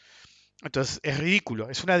hiciera. Entonces es ridículo,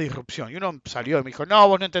 es una disrupción. Y uno salió y me dijo, no,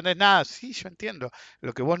 vos no entendés nada. Sí, yo entiendo.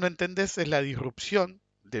 Lo que vos no entendés es la disrupción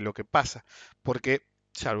de lo que pasa. Porque,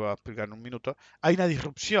 ya lo voy a explicar en un minuto, hay una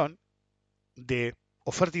disrupción de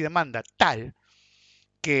oferta y demanda tal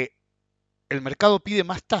que el mercado pide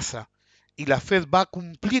más tasa y la Fed va a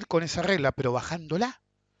cumplir con esa regla, pero bajándola.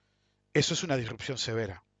 Eso es una disrupción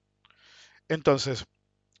severa. Entonces,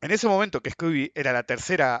 en ese momento que escribí, era la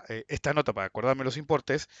tercera, esta nota para acordarme los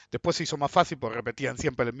importes, después se hizo más fácil porque repetían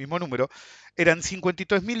siempre el mismo número, eran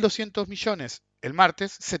 53.200 millones el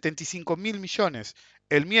martes, 75.000 millones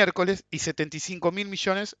el miércoles y 75.000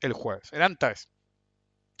 millones el jueves. Eran tres.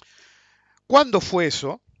 ¿Cuándo fue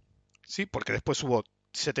eso? ¿Sí? Porque después hubo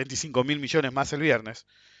 75.000 millones más el viernes.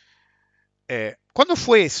 ¿Cuándo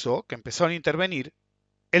fue eso que empezaron a intervenir?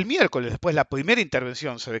 El miércoles, después de la primera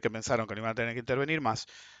intervención, se ve que pensaron que no iban a tener que intervenir más.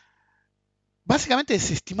 Básicamente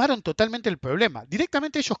desestimaron totalmente el problema.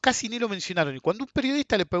 Directamente ellos casi ni lo mencionaron. Y cuando un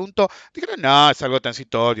periodista le preguntó, dijeron, no, es algo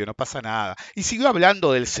transitorio, no pasa nada. Y siguió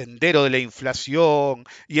hablando del sendero de la inflación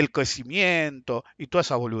y el crecimiento y todas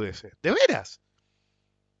esas boludeces. ¿De veras?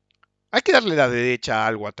 Hay que darle la derecha a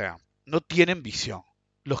algo atrás. No tienen visión.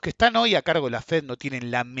 Los que están hoy a cargo de la Fed no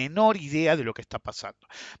tienen la menor idea de lo que está pasando.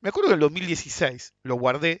 Me acuerdo que en el 2016 lo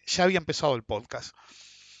guardé, ya había empezado el podcast.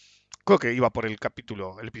 Creo que iba por el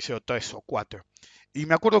capítulo, el episodio 3 o 4. Y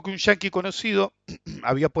me acuerdo que un yankee conocido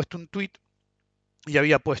había puesto un tweet y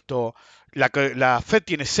había puesto la Fed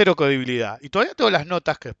tiene cero credibilidad. Y todavía todas las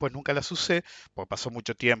notas, que después nunca las usé, porque pasó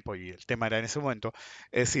mucho tiempo y el tema era en ese momento.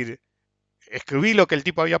 Es decir, escribí lo que el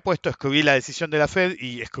tipo había puesto, escribí la decisión de la Fed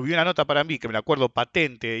y escribí una nota para mí que me la acuerdo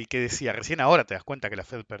patente y que decía, recién ahora te das cuenta que la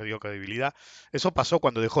Fed perdió credibilidad. Eso pasó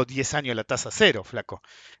cuando dejó 10 años la tasa cero, flaco.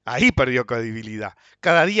 Ahí perdió credibilidad.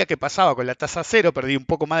 Cada día que pasaba con la tasa cero perdí un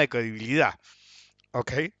poco más de credibilidad.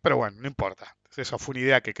 ¿Ok? Pero bueno, no importa. Esa fue una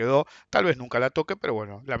idea que quedó. Tal vez nunca la toque, pero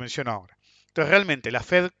bueno, la menciono ahora. Entonces realmente la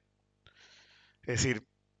Fed, es decir,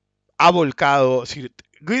 ha volcado, es decir,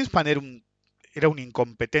 Greenspan era un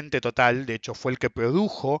incompetente total, de hecho fue el que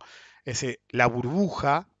produjo la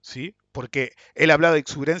burbuja, ¿sí? Porque él hablaba de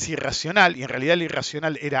exuberancia irracional y en realidad el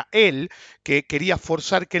irracional era él que quería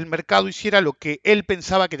forzar que el mercado hiciera lo que él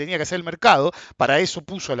pensaba que tenía que hacer el mercado. Para eso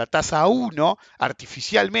puso la tasa a 1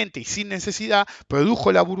 artificialmente y sin necesidad,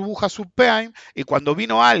 produjo la burbuja subprime y cuando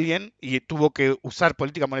vino alguien y tuvo que usar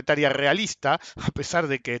política monetaria realista, a pesar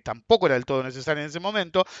de que tampoco era del todo necesaria en ese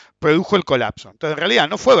momento, produjo el colapso. Entonces, en realidad,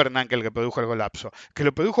 no fue Bernanke el que produjo el colapso. Que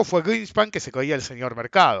lo produjo fue Greenspan, que se creía el señor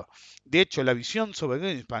mercado. De hecho, la visión sobre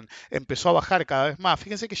Greenspan empezó a bajar cada vez más.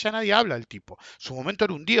 Fíjense que ya nadie habla del tipo. Su momento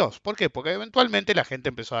era un dios. ¿Por qué? Porque eventualmente la gente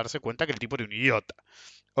empezó a darse cuenta que el tipo era un idiota.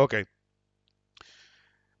 Ok.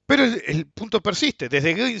 Pero el punto persiste.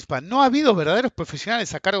 Desde Greenspan no ha habido verdaderos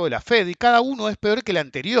profesionales a cargo de la Fed y cada uno es peor que el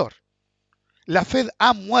anterior. La Fed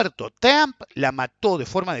ha muerto. Trump la mató de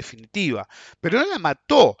forma definitiva, pero no la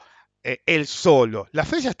mató él solo. La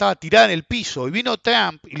Fed ya estaba tirada en el piso y vino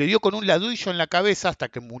Trump y le dio con un ladrillo en la cabeza hasta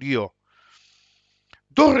que murió.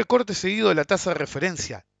 Dos recortes seguidos de la tasa de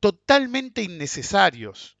referencia, totalmente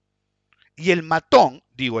innecesarios. Y el matón,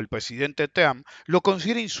 digo el presidente Trump, lo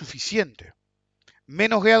considera insuficiente.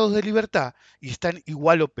 Menos grados de libertad y están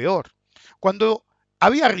igual o peor. Cuando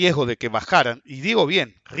había riesgo de que bajaran, y digo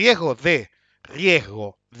bien, riesgo de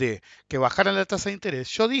que bajaran la tasa de interés,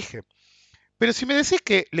 yo dije, pero si me decís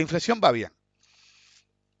que la inflación va bien,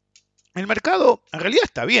 el mercado en realidad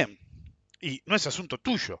está bien, y no es asunto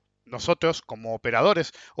tuyo. Nosotros, como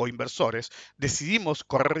operadores o inversores, decidimos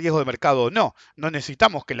correr riesgo de mercado o no. No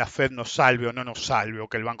necesitamos que la Fed nos salve o no nos salve, o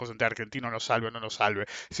que el Banco Central Argentino nos salve o no nos salve,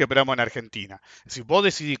 si operamos en Argentina. Si vos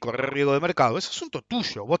decidís correr riesgo de mercado, es asunto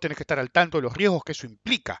tuyo. Vos tenés que estar al tanto de los riesgos que eso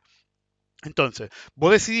implica. Entonces,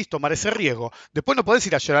 vos decidís tomar ese riesgo, después no podés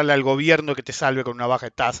ir a llorarle al gobierno que te salve con una baja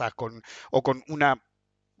de tasas o con una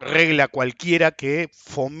regla cualquiera que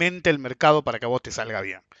fomente el mercado para que a vos te salga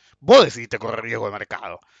bien. Vos decidiste correr riesgo de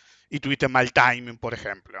mercado y tuviste mal timing, por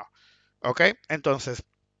ejemplo. ¿Ok? Entonces,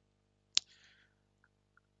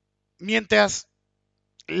 mientras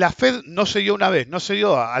la Fed no se dio una vez, no se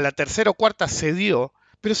dio a la tercera o cuarta, se dio,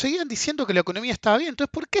 pero seguían diciendo que la economía estaba bien.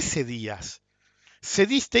 Entonces, ¿por qué cedías?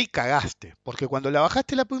 Cediste y cagaste, porque cuando la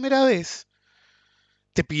bajaste la primera vez,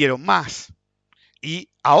 te pidieron más.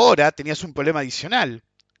 Y ahora tenías un problema adicional.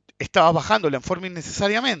 Estabas bajándola en forma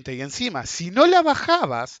innecesariamente. Y encima, si no la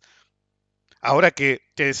bajabas, ahora que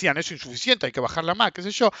te decían eso es insuficiente, hay que bajarla más, qué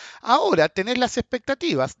sé yo, ahora tenés las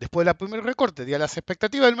expectativas, después de la primer recorte, tenía las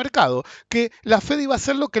expectativas del mercado, que la Fed iba a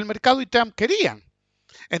hacer lo que el mercado y Trump querían.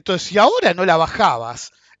 Entonces, si ahora no la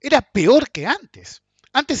bajabas, era peor que antes.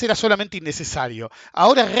 Antes era solamente innecesario.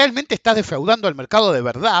 Ahora realmente estás defraudando al mercado de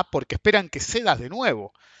verdad porque esperan que cedas de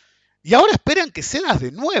nuevo. Y ahora esperan que cedas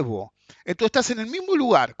de nuevo. Entonces estás en el mismo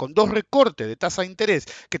lugar con dos recortes de tasa de interés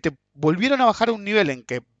que te volvieron a bajar a un nivel en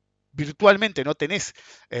que virtualmente no tenés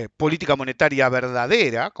política monetaria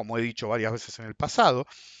verdadera, como he dicho varias veces en el pasado,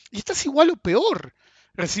 y estás igual o peor.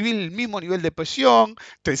 Recibís el mismo nivel de presión,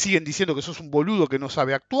 te siguen diciendo que sos un boludo que no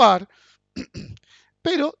sabe actuar,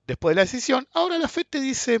 pero después de la decisión, ahora la FED te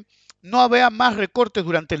dice no habrá más recortes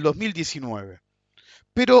durante el 2019.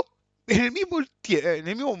 Pero en el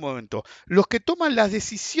mismo momento, los que toman la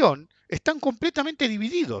decisión están completamente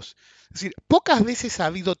divididos. Es decir, pocas veces ha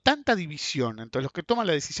habido tanta división entre los que toman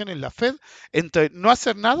la decisión en la Fed entre no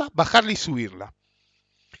hacer nada, bajarla y subirla.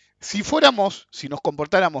 Si nos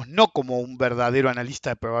comportáramos no como un verdadero analista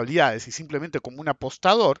de probabilidades y simplemente como un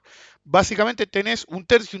apostador, básicamente tenés un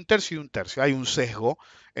tercio, un tercio y un tercio. Hay un sesgo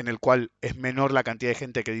en el cual es menor la cantidad de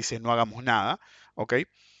gente que dice no hagamos nada, ¿ok?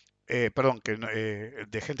 Perdón,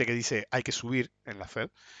 de gente que dice hay que subir en la Fed,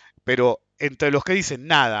 pero entre los que dicen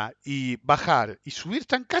nada y bajar y subir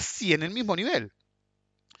están casi en el mismo nivel.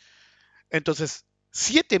 Entonces,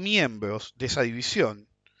 7 miembros de esa división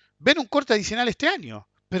ven un corte adicional este año,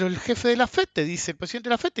 pero el jefe de la Fed te dice, el presidente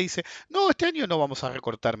de la Fed te dice, no, este año no vamos a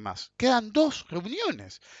recortar más. Quedan 2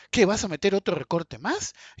 reuniones. ¿Qué, vas a meter otro recorte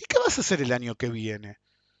más? ¿Y qué vas a hacer el año que viene?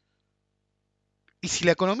 Y si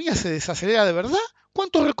la economía se desacelera de verdad,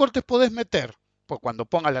 ¿cuántos recortes podés meter? Pues cuando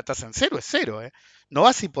pongas la tasa en cero es cero, ¿eh? No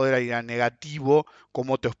vas a poder ir a negativo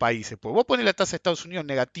como otros países. Pues vos pones la tasa de Estados Unidos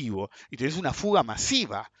negativo y tenés una fuga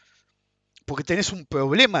masiva, porque tenés un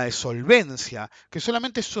problema de solvencia que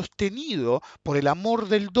solamente es sostenido por el amor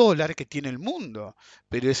del dólar que tiene el mundo.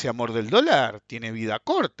 Pero ese amor del dólar tiene vida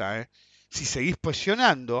corta, ¿eh? Si seguís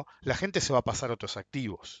presionando, la gente se va a pasar a otros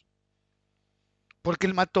activos. Porque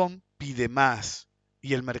el matón pide más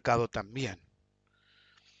y el mercado también.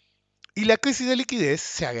 Y la crisis de liquidez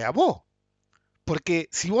se agravó, porque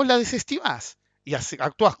si vos la desestimás y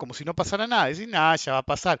actuás como si no pasara nada, decís, nada, ya va a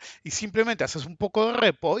pasar, y simplemente haces un poco de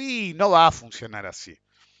repo y no va a funcionar así.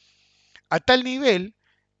 A tal nivel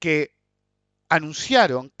que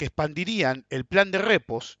anunciaron que expandirían el plan de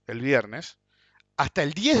repos el viernes hasta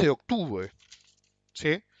el 10 de octubre,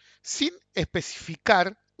 ¿sí? Sin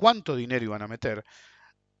especificar cuánto dinero iban a meter.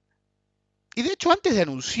 Y de hecho, antes de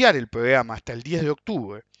anunciar el programa hasta el 10 de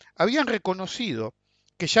octubre, habían reconocido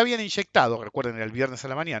que ya habían inyectado, recuerden, era el viernes a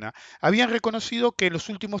la mañana, habían reconocido que en los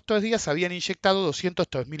últimos 3 días habían inyectado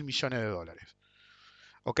 203 mil millones de dólares.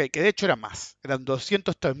 Ok, que de hecho era más, eran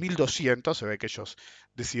 203.200, se ve que ellos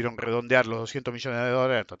decidieron redondear los 200 millones de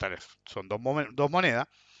dólares, totales son dos monedas,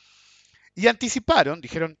 y anticiparon,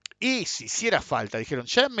 dijeron, y si hiciera falta, dijeron,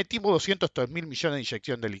 ya metimos 203 mil millones de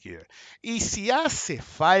inyección de liquidez, y si hace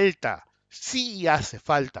falta, si hace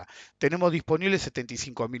falta, tenemos disponibles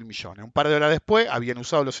 75 mil millones. Un par de horas después habían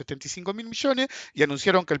usado los 75 mil millones y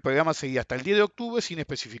anunciaron que el programa seguía hasta el 10 de octubre sin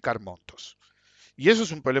especificar montos. ¿Y eso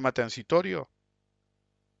es un problema transitorio?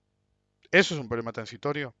 ¿Eso es un problema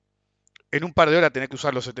transitorio? En un par de horas tenés que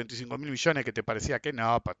usar los 75 mil millones que te parecía que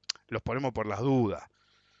no, los ponemos por las dudas.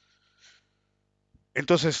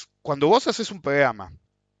 Entonces, cuando vos haces un programa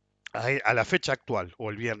a la fecha actual, o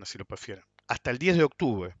el viernes si lo prefieren, hasta el 10 de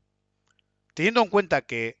octubre, teniendo en cuenta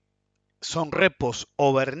que son repos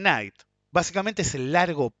overnight, básicamente es el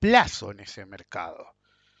largo plazo en ese mercado.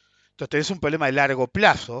 Entonces tenés un problema de largo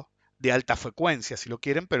plazo, de alta frecuencia si lo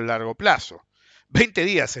quieren, pero largo plazo. 20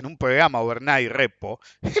 días en un programa overnight repo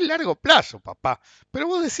es largo plazo, papá. Pero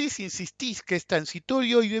vos decís, insistís que es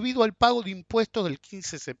transitorio y debido al pago de impuestos del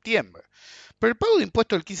 15 de septiembre. Pero el pago de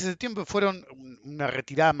impuestos del 15 de septiembre fueron una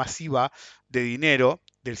retirada masiva de dinero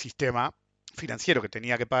del sistema financiero que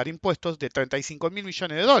tenía que pagar impuestos de 35 mil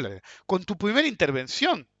millones de dólares. Con tu primera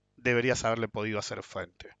intervención deberías haberle podido hacer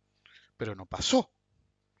frente. Pero no pasó.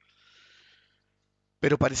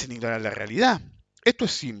 Pero parecen ignorar la realidad. Esto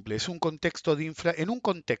es simple, es un contexto en un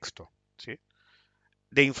contexto, ¿sí?,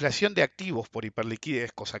 de inflación de activos por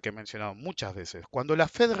hiperliquidez, cosa que he mencionado muchas veces. Cuando la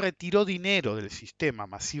Fed retiró dinero del sistema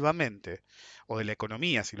masivamente, o de la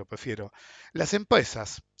economía si lo prefiero, las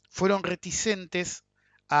empresas fueron reticentes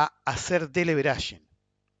a hacer deleveraging.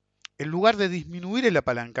 En lugar de disminuir el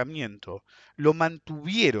apalancamiento, lo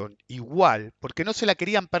mantuvieron igual porque no se la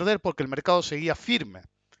querían perder porque el mercado seguía firme.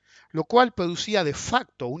 lo cual producía de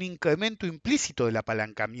facto un incremento implícito del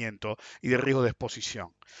apalancamiento y del riesgo de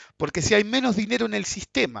exposición. Porque si hay menos dinero en el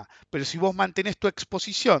sistema, pero si vos mantenés tu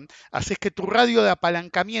exposición, haces que tu radio de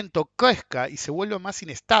apalancamiento crezca y se vuelva más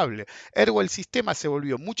inestable. Ergo, el sistema se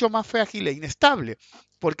volvió mucho más frágil e inestable,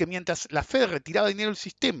 porque mientras la Fed retiraba dinero del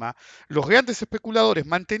sistema, los grandes especuladores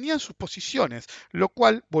mantenían sus posiciones, lo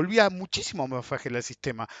cual volvía muchísimo más frágil al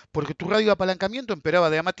sistema, porque tu radio de apalancamiento empeoraba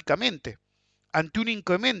dramáticamente. Ante un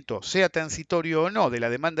incremento, sea transitorio o no, de la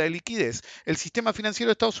demanda de liquidez, el sistema financiero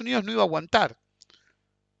de Estados Unidos no iba a aguantar.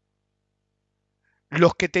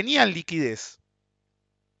 Los que tenían liquidez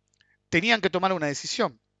tenían que tomar una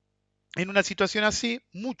decisión. En una situación así,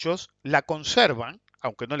 muchos la conservan,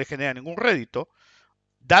 aunque no les genera ningún rédito,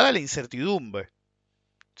 dada la incertidumbre,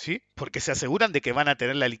 ¿sí? Porque se aseguran de que van a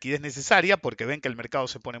tener la liquidez necesaria porque ven que el mercado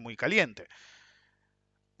se pone muy caliente.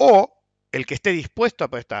 O el que esté dispuesto a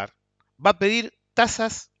prestar va a pedir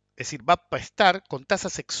tasas, es decir, va a prestar con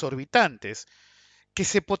tasas exorbitantes, que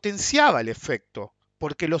se potenciaba el efecto,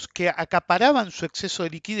 porque los que acaparaban su exceso de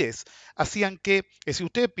liquidez hacían que, si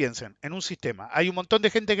ustedes piensen en un sistema, hay un montón de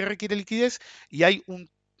gente que requiere liquidez y hay un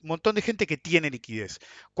montón de gente que tiene liquidez.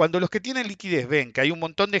 Cuando los que tienen liquidez ven que hay un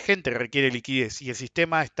montón de gente que requiere liquidez y el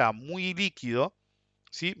sistema está muy líquido,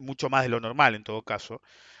 ¿sí? Mucho más de lo normal en todo caso,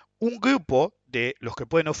 un grupo de los que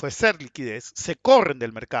pueden ofrecer liquidez se corren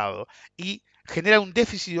del mercado y genera un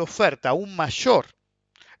déficit de oferta aún mayor,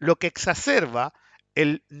 lo que exacerba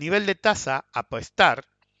el nivel de tasa a prestar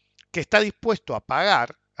que está dispuesto a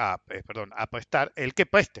pagar, a prestar el que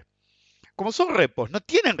preste. Como son repos, no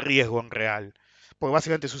tienen riesgo en real, porque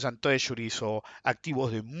básicamente se usan treasuries o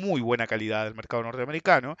activos de muy buena calidad del mercado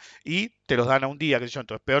norteamericano y te los dan a un día, que yo,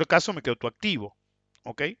 entonces, peor caso, me quedo tu activo,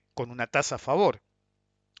 ¿ok? Con una tasa a favor.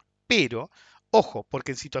 Pero, ojo,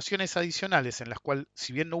 porque en situaciones adicionales en las cuales,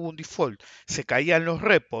 si bien no hubo un default, se caían los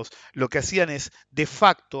repos, lo que hacían es, de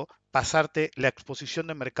facto, pasarte la exposición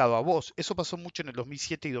de mercado a vos. Eso pasó mucho en el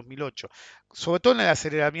 2007 y 2008, sobre todo en el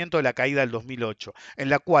aceleramiento de la caída del 2008, en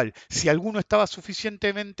la cual, si alguno estaba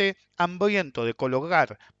suficientemente hambriento de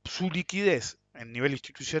colocar su liquidez en nivel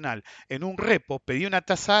institucional en un repo, pedía una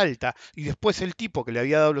tasa alta y después el tipo que le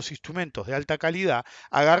había dado los instrumentos de alta calidad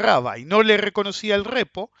agarraba y no le reconocía el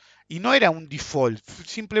repo, y no era un default,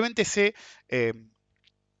 simplemente se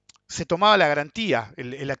tomaba la garantía,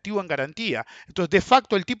 el activo en garantía. Entonces, de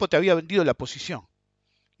facto, el tipo te había vendido la posición.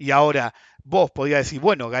 Y ahora vos podías decir,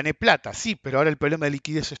 bueno, gané plata, sí, pero ahora el problema de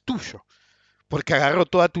liquidez es tuyo. Porque agarró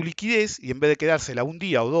toda tu liquidez y en vez de quedársela un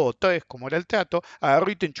día o dos o tres, como era el trato, agarró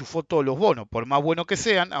y te enchufó todos los bonos. Por más buenos que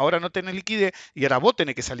sean, ahora no tenés liquidez y ahora vos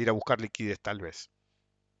tenés que salir a buscar liquidez tal vez.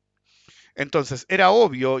 Entonces, era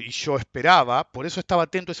obvio y yo esperaba, por eso estaba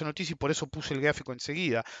atento a esa noticia y por eso puse el gráfico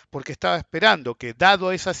enseguida, porque estaba esperando que,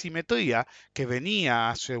 dado esa simetría que venía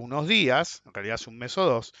hace unos días, en realidad hace un mes o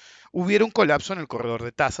dos, hubiera un colapso en el corredor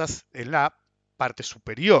de tasas, en la parte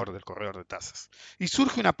superior del corredor de tasas. Y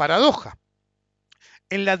surge una paradoja.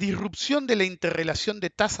 En la disrupción de la interrelación de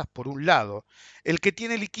tasas, por un lado, el que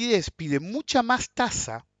tiene liquidez pide mucha más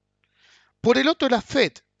tasa. Por el otro, la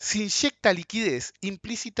Fed, si inyecta liquidez,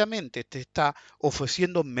 implícitamente te está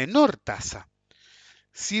ofreciendo menor tasa.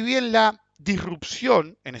 Si bien la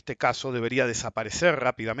disrupción, en este caso, debería desaparecer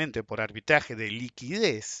rápidamente por arbitraje de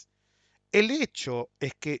liquidez, el hecho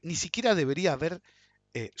es que ni siquiera debería haber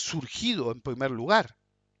surgido en primer lugar.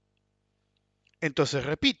 Entonces,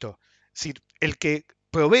 repito, si el que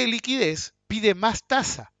provee liquidez pide más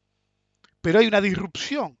tasa, pero hay una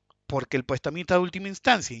disrupción porque el prestamista de última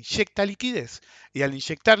instancia inyecta liquidez y al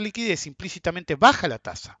inyectar liquidez implícitamente baja la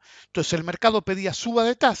tasa. Entonces el mercado pedía suba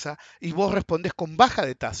de tasa y vos respondés con baja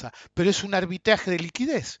de tasa, pero es un arbitraje de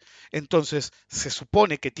liquidez. Entonces se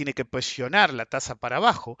supone que tiene que presionar la tasa para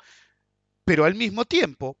abajo, pero al mismo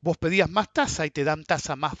tiempo vos pedías más tasa y te dan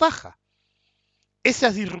tasa más baja.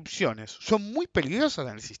 Esas disrupciones son muy peligrosas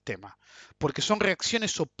en el sistema porque son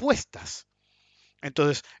reacciones opuestas.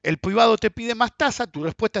 Entonces, el privado te pide más tasa, tu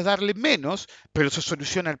respuesta es darle menos, pero se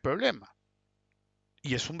soluciona el problema.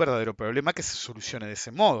 Y es un verdadero problema que se solucione de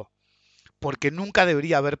ese modo, porque nunca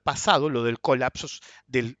debería haber pasado lo del colapso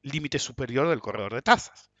del límite superior del corredor de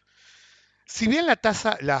tasas. Si bien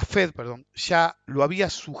la Fed, ya lo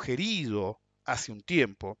había sugerido hace un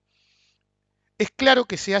tiempo, es claro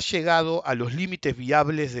que se ha llegado a los límites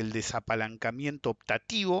viables del desapalancamiento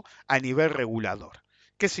optativo a nivel regulador.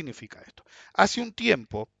 ¿Qué significa esto? Hace un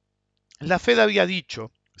tiempo, la Fed había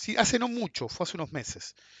dicho, sí, hace no mucho, fue hace unos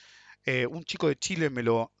meses, un chico de Chile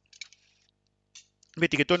me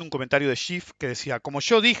etiquetó en un comentario de Shift que decía, como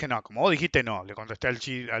yo dije, no, como vos dijiste, no, le contesté al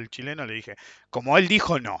chileno, le dije, como él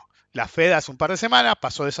dijo, no. La Fed hace un par de semanas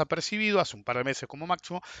pasó desapercibido, hace un par de meses como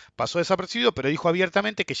máximo, pasó desapercibido, pero dijo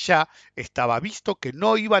abiertamente que ya estaba visto que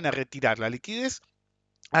no iban a retirar la liquidez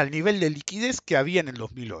al nivel de liquidez que había en el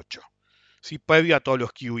 2008. ¿Sí? Previo a todos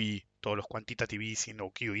los QE, todos los quantitative easing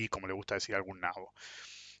o QE, como le gusta decir a algún nabo.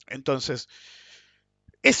 Entonces,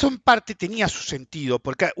 eso en parte tenía su sentido,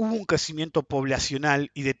 porque hubo un crecimiento poblacional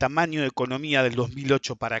y de tamaño de economía del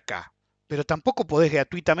 2008 para acá. Pero tampoco podés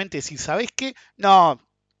gratuitamente decir, ¿sabés qué? No,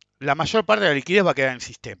 la mayor parte de la liquidez va a quedar en el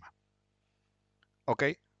sistema. ¿Ok?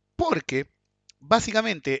 Porque,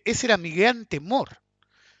 básicamente, ese era mi gran temor.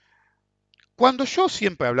 Cuando yo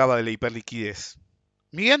siempre hablaba de la hiperliquidez,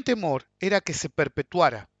 mi gran temor era que se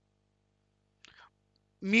perpetuara.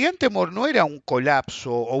 Mi gran temor no era un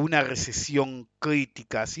colapso o una recesión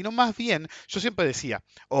crítica, sino más bien, yo siempre decía,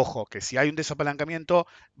 ojo, que si hay un desapalancamiento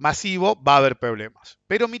masivo va a haber problemas.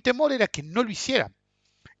 Pero mi temor era que no lo hicieran.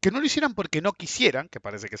 Que no lo hicieran porque no quisieran, que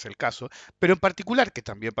parece que es el caso, pero en particular, que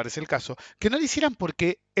también parece el caso, que no lo hicieran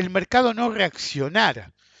porque el mercado no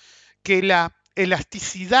reaccionara, que la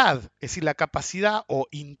elasticidad, es decir, la capacidad o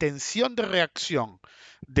intención de reacción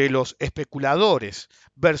de los especuladores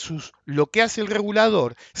versus lo que hace el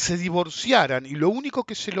regulador se divorciaran y lo único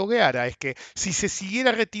que se lograra es que si se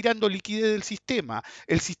siguiera retirando liquidez del sistema,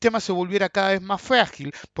 el sistema se volviera cada vez más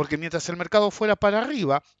frágil porque mientras el mercado fuera para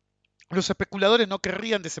arriba, los especuladores no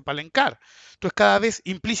querrían desapalancar. Entonces cada vez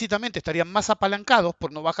implícitamente estarían más apalancados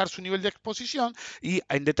por no bajar su nivel de exposición y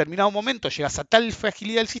en determinado momento llegas a tal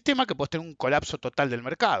fragilidad del sistema que puedes tener un colapso total del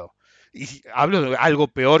mercado. Y hablo de algo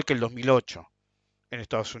peor que el 2008 en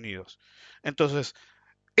Estados Unidos. Entonces,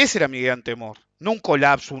 ese era mi gran temor. No un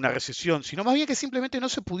colapso, una recesión, sino más bien que simplemente no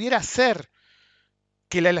se pudiera hacer,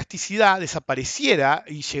 que la elasticidad desapareciera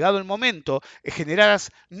y llegado el momento generaras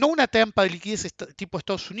no una trampa de liquidez tipo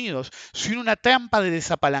Estados Unidos, sino una trampa de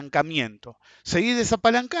desapalancamiento. Seguir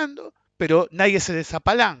desapalancando, pero nadie se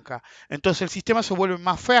desapalanca. Entonces el sistema se vuelve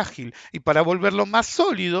más frágil y para volverlo más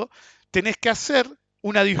sólido tenés que hacer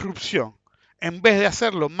una disrupción. En vez de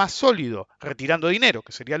hacerlo más sólido retirando dinero,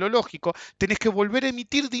 que sería lo lógico, tenés que volver a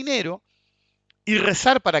emitir dinero y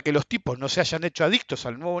rezar para que los tipos no se hayan hecho adictos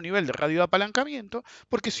al nuevo nivel de radio de apalancamiento,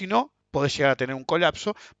 porque si no, podés llegar a tener un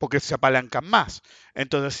colapso porque se apalancan más.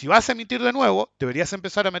 Entonces, si vas a emitir de nuevo, deberías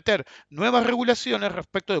empezar a meter nuevas regulaciones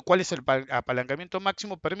respecto de cuál es el apalancamiento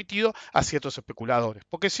máximo permitido a ciertos especuladores.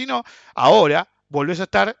 Porque si no, ahora volvés a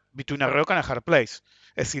estar between a rock and a hard place.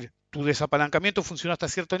 Es decir, tu desapalancamiento funcionó hasta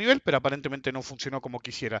cierto nivel, pero aparentemente no funcionó como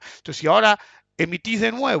quisiera. Entonces, si ahora emitís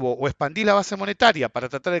de nuevo o expandís la base monetaria para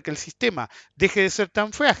tratar de que el sistema deje de ser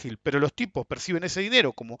tan frágil, pero los tipos perciben ese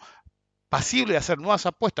dinero como pasible de hacer nuevas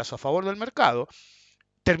apuestas a favor del mercado,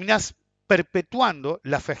 terminás perpetuando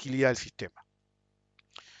la fragilidad del sistema.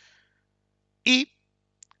 Y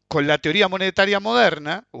con la teoría monetaria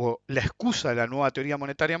moderna, o la excusa de la nueva teoría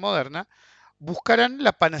monetaria moderna, buscarán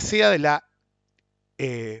la panacea de la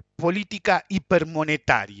política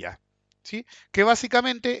hipermonetaria, ¿sí? Que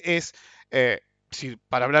básicamente es,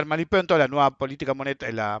 para hablar mal y pronto, la nueva política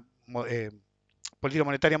monetaria, política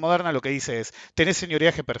monetaria moderna lo que dice es, tenés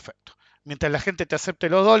señoreaje perfecto. Mientras la gente te acepte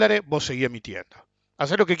los dólares, vos seguís emitiendo.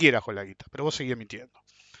 Hacé lo que quieras con la guita, pero vos seguís emitiendo.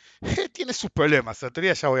 Tiene sus problemas, la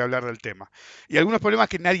teoría ya voy a hablar del tema. Y algunos problemas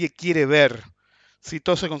que nadie quiere ver. Si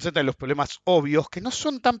todo se concentra en los problemas obvios, que no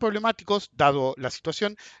son tan problemáticos dado la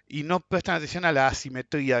situación y no prestan atención a la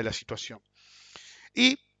asimetría de la situación.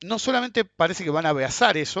 Y no solamente parece que van a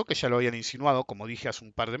abrazar eso, que ya lo habían insinuado, como dije hace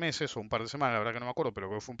un par de meses o un par de semanas, la verdad que no me acuerdo, pero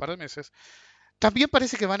creo que fue un par de meses, también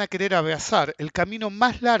parece que van a querer abrazar el camino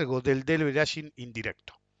más largo del deleveraging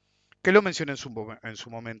indirecto, que lo mencioné en su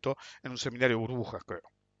momento en un seminario de burbujas,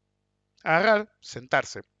 creo. Agarrar,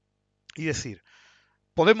 sentarse y decir,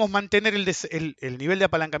 podemos mantener el nivel de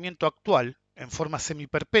apalancamiento actual en forma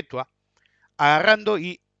semiperpetua, agarrando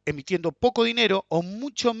y emitiendo poco dinero o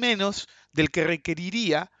mucho menos del que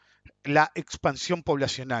requeriría la expansión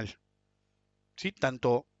poblacional, ¿sí?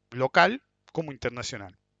 Tanto local como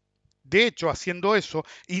internacional. De hecho, haciendo eso,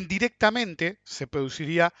 indirectamente se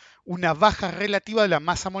produciría una baja relativa de la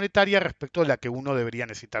masa monetaria respecto a la que uno debería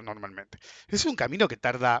necesitar normalmente. Es un camino que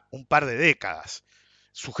tarda un par de décadas,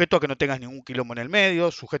 sujeto a que no tengas ningún quilombo en el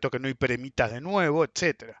medio, sujeto a que no hiperemitas de nuevo,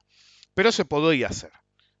 etc. Pero se podría hacer.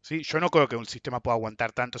 ¿Sí? Yo no creo que un sistema pueda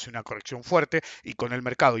aguantar tanto sin una corrección fuerte y con el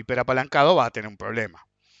mercado hiperapalancado va a tener un problema.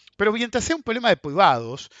 Pero mientras sea un problema de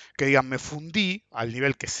privados, que digan me fundí al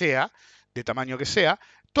nivel que sea, de tamaño que sea,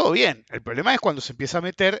 todo bien. El problema es cuando se empieza a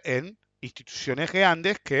meter en instituciones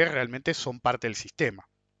grandes que realmente son parte del sistema.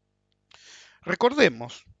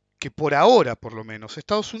 Recordemos que por ahora, por lo menos,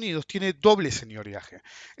 Estados Unidos tiene doble señoreaje.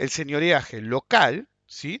 El señoreaje local,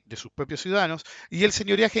 ¿sí? De sus propios ciudadanos, y el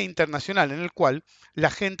señoreaje internacional, en el cual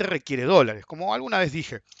la gente requiere dólares. Como alguna vez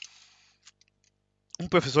dije, un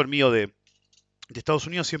profesor mío de Estados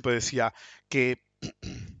Unidos siempre decía que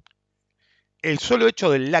el solo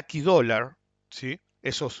hecho del lucky dollar, ¿sí?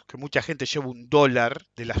 Esos que mucha gente lleva un dólar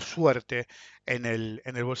de la suerte en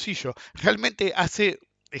el bolsillo, realmente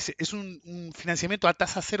es un financiamiento a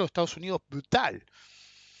tasa cero de Estados Unidos brutal.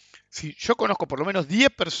 Sí, yo conozco por lo menos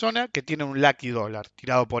 10 personas que tienen un lucky dólar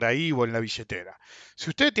tirado por ahí o en la billetera. Si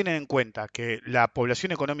ustedes tienen en cuenta que la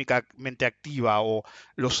población económicamente activa o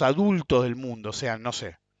los adultos del mundo sean, no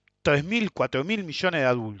sé, 3.000, 4.000 millones de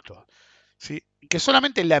adultos, ¿sí? Que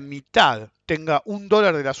solamente la mitad tenga un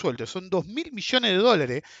dólar de la suerte, son 2.000 millones de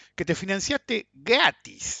dólares que te financiaste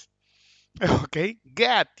gratis. ¿Ok?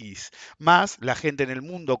 Gratis. Más la gente en el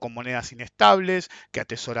mundo con monedas inestables, que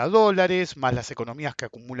atesora dólares, más las economías que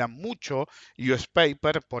acumulan mucho US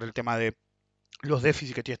paper por el tema de los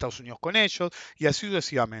déficits que tiene Estados Unidos con ellos, y así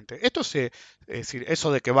sucesivamente. Es decir,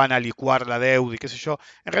 eso de que van a licuar la deuda y qué sé yo,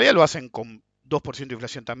 en realidad lo hacen con 2% de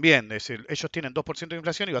inflación también. Es decir, ellos tienen 2% de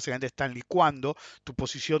inflación y básicamente están licuando tu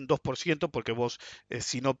posición 2% porque vos,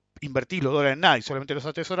 si no invertís los dólares en nada y solamente los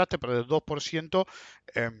atesoraste, perdés 2%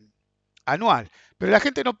 eh, anual. Pero la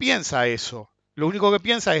gente no piensa eso. Lo único que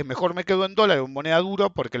piensa es, mejor me quedo en dólar o en moneda dura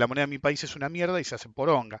porque la moneda de mi país es una mierda y se hacen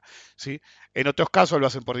poronga, ¿sí? En otros casos lo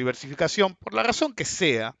hacen por diversificación, por la razón que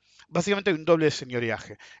sea. Básicamente hay un doble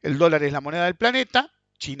señoreaje. El dólar es la moneda del planeta.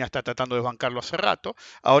 China está tratando de bancarlo hace rato.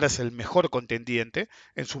 Ahora es el mejor contendiente.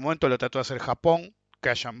 En su momento lo trató de hacer Japón,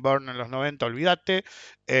 Cash and Burn en los 90, olvídate.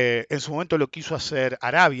 En su momento lo quiso hacer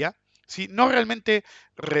Arabia. ¿Sí? No realmente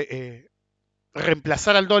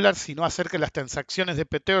reemplazar al dólar, sino hacer que las transacciones de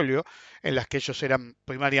petróleo, en las que ellos eran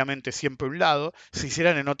primariamente siempre un lado, se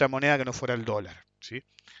hicieran en otra moneda que no fuera el dólar. ¿Sí?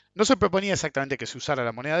 No se proponía exactamente que se usara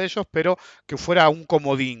la moneda de ellos, pero que fuera un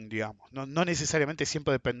comodín, digamos. No, no necesariamente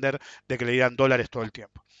siempre depender de que le dieran dólares todo el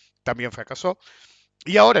tiempo. También fracasó.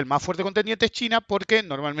 Y ahora el más fuerte contendiente es China porque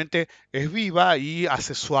normalmente es viva y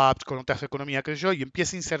hace swaps con otras economías que yo y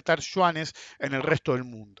empieza a insertar yuanes en el resto del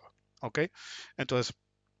mundo. ¿Ok? Entonces,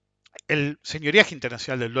 el señoreaje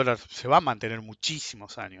internacional del dólar se va a mantener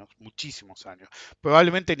muchísimos años, muchísimos años.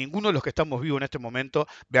 Probablemente ninguno de los que estamos vivos en este momento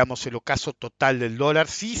veamos el ocaso total del dólar,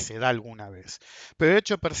 si se da alguna vez. Pero el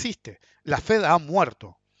hecho persiste, la Fed ha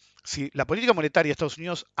muerto. Sí, la política monetaria de Estados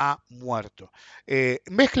Unidos ha muerto.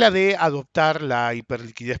 Mezcla de adoptar la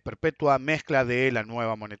hiperliquidez perpetua, mezcla de la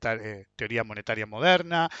nueva teoría monetaria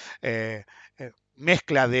moderna,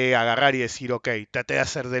 mezcla de agarrar y decir, ok, traté de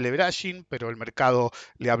hacer deleveraging, pero el mercado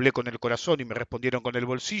le hablé con el corazón y me respondieron con el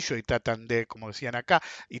bolsillo y tratan de, como decían acá,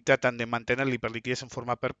 y tratan de mantener la hiperliquidez en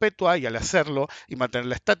forma perpetua y al hacerlo y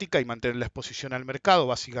mantenerla estática y mantener la exposición al mercado,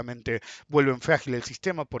 básicamente vuelven frágil el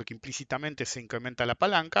sistema porque implícitamente se incrementa la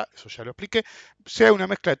palanca, eso ya lo expliqué, sea una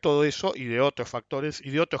mezcla de todo eso y de otros factores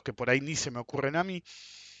y de otros que por ahí ni se me ocurren a mí.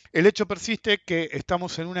 El hecho persiste que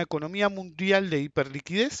estamos en una economía mundial de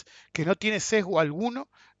hiperliquidez que no tiene sesgo alguno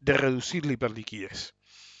de reducir la hiperliquidez.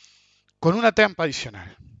 Con una trampa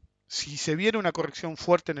adicional. Si se viene una corrección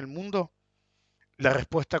fuerte en el mundo, la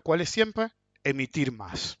respuesta ¿cuál es siempre? Emitir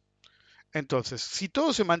más. Entonces, si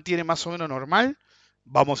todo se mantiene más o menos normal,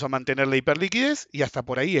 vamos a mantener la hiperliquidez y hasta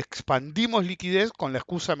por ahí expandimos liquidez con la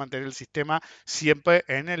excusa de mantener el sistema siempre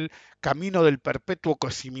en el camino del perpetuo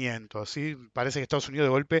crecimiento. ¿Sí? Parece que Estados Unidos de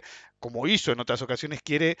golpe, como hizo en otras ocasiones,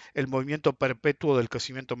 quiere el movimiento perpetuo del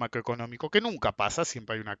crecimiento macroeconómico, que nunca pasa,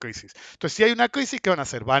 siempre hay una crisis. Entonces, si hay una crisis, ¿qué van a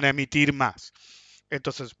hacer? Van a emitir más.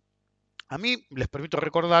 Entonces, a mí les permito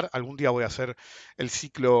recordar, algún día voy a hacer el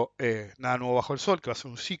ciclo Nada Nuevo Bajo el Sol, que va a ser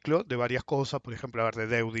un ciclo de varias cosas, por ejemplo, hablar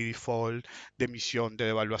de deuda y default, de emisión, de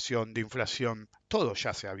devaluación, de inflación, todo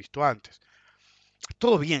ya se ha visto antes.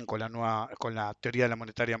 Todo bien con con la teoría de la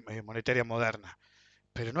monetaria moderna,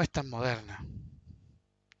 pero no es tan moderna.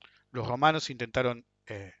 Los romanos intentaron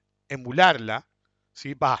emularla,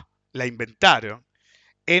 ¿sí? La inventaron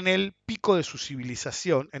en el pico de su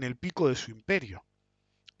civilización, en el pico de su imperio.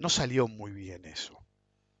 No salió muy bien eso.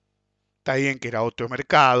 Está bien que era otro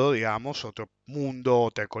mercado, digamos, otro mundo,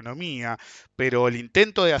 otra economía, pero el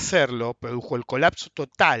intento de hacerlo produjo el colapso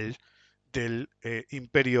total del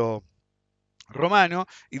imperio romano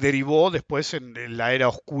y derivó después en la era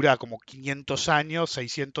oscura como 500 años,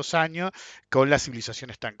 600 años, con la civilización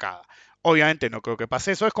estancada. Obviamente no creo que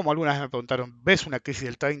pase eso, es como algunas vez me preguntaron, ¿ves una crisis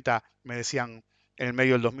del 30? Me decían en el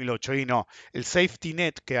medio del 2008 y no, el safety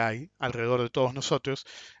net que hay alrededor de todos nosotros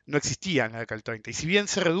no existía en la década del 30 y si bien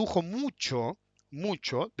se redujo mucho,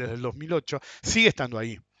 mucho desde el 2008, sigue estando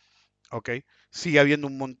ahí. ¿Ok? Sigue habiendo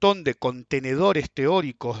un montón de contenedores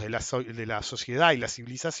teóricos de la sociedad y la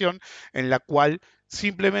civilización en la cual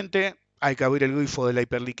Simplemente hay que abrir el grifo de la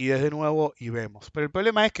hiperliquidez de nuevo y vemos. Pero el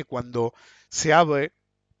problema es que cuando se abre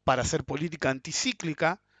para hacer política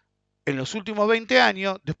anticíclica, en los últimos 20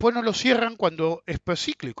 años, después no lo cierran cuando es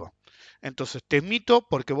procíclico. Entonces te emito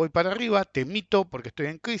porque voy para arriba, te emito porque estoy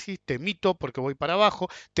en crisis, te emito porque voy para abajo,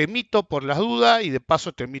 te emito por las dudas y de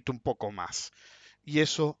paso te emito un poco más. Y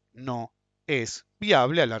eso no es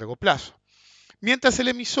viable a largo plazo. Mientras el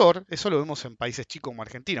emisor, eso lo vemos en países chicos como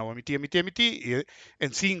Argentina, vos emití, y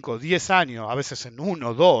en 5, 10 años, a veces en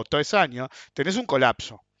 1, 2, 3 años, tenés un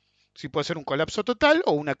colapso. Sí, puede ser un colapso total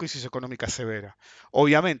o una crisis económica severa.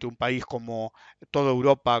 Obviamente, un país como toda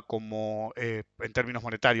Europa, como en términos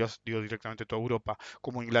monetarios, digo directamente toda Europa,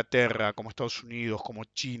 como Inglaterra, como Estados Unidos, como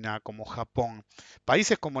China, como Japón,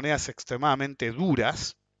 países con monedas extremadamente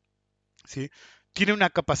duras, ¿sí? Tiene una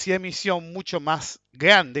capacidad de emisión mucho más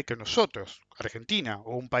grande que nosotros, Argentina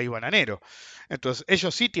o un país bananero. Entonces,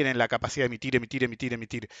 ellos sí tienen la capacidad de emitir, emitir, emitir,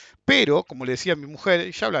 emitir. Pero, como le decía a mi mujer,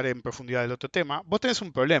 y ya hablaré en profundidad del otro tema, vos tenés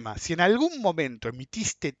un problema. Si en algún momento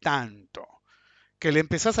emitiste tanto que le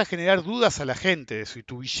empezás a generar dudas a la gente de si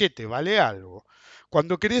tu billete vale algo,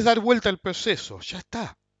 cuando querés dar vuelta al proceso, ya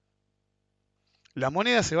está. La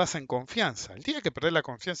moneda se basa en confianza. El día que perdés la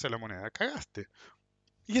confianza en la moneda, cagaste.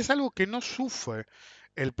 Y es algo que no sufre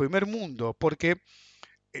el primer mundo, porque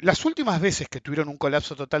las últimas veces que tuvieron un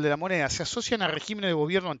colapso total de la moneda se asocian a regímenes de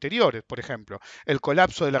gobierno anteriores. Por ejemplo, el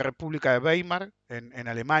colapso de la República de Weimar en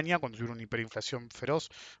Alemania, cuando tuvieron una hiperinflación feroz,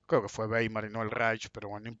 creo que fue Weimar y no el Reich, pero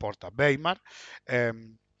bueno, no importa, Weimar.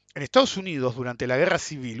 En Estados Unidos, durante la guerra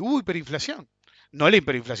civil, hubo hiperinflación. No la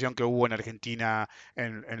hiperinflación que hubo en Argentina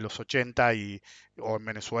en los 80 o en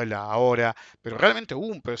Venezuela ahora, pero realmente hubo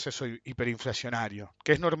un proceso hiperinflacionario,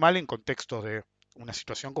 que es normal en contextos de una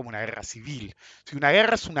situación como una guerra civil. Si una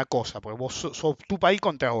guerra es una cosa, porque vos sos tu país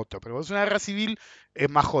contra otro, pero vos una guerra civil es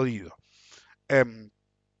más jodido. Em,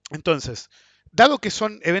 entonces, dado que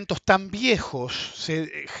son eventos tan viejos,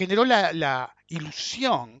 se generó la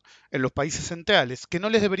ilusión en los países centrales que no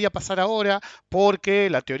les debería pasar ahora porque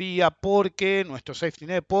la teoría, porque nuestro safety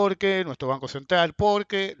net, porque nuestro banco central,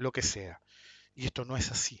 porque lo que sea. Y esto no es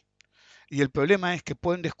así. Y el problema es que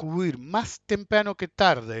pueden descubrir más temprano que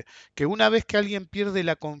tarde que una vez que alguien pierde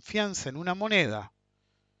la confianza en una moneda,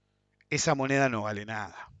 esa moneda no vale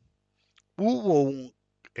nada. Hubo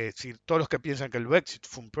es decir, todos los que piensan que el Brexit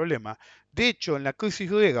fue un problema, de hecho en la crisis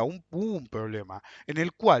griega hubo un problema en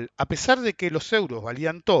el cual, a pesar de que los euros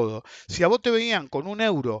valían todo, si a vos te venían con un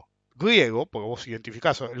euro griego, porque vos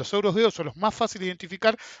identificás, los euros griegos son los más fáciles de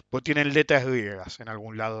identificar porque tienen letras griegas en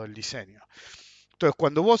algún lado del diseño. Entonces,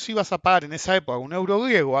 cuando vos ibas a pagar en esa época un euro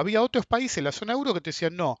griego, había otros países en la zona euro que te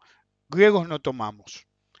decían, no, griegos no tomamos.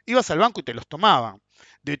 Ibas al banco y te los tomaban.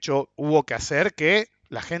 De hecho, hubo que hacer que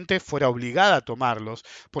la gente fuera obligada a tomarlos,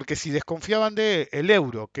 porque si desconfiaban del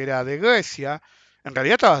euro, que era de Grecia, en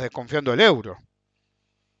realidad estabas desconfiando del euro.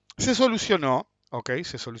 Se solucionó, ok,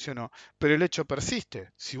 se solucionó, pero el hecho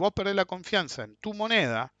persiste. Si vos perdés la confianza en tu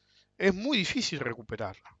moneda, es muy difícil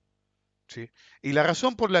recuperarla. ¿Sí? Y la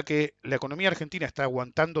razón por la que la economía argentina está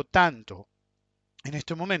aguantando tanto en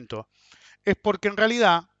este momento es porque en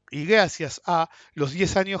realidad, y gracias a los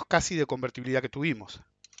 10 años casi de convertibilidad que tuvimos.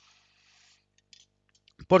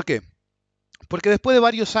 ¿Por qué? Porque después de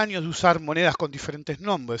varios años de usar monedas con diferentes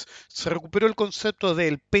nombres, se recuperó el concepto de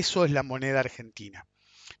el peso es la moneda argentina.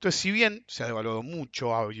 Entonces, si bien se ha devaluado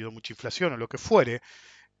mucho, ha habido mucha inflación o lo que fuere,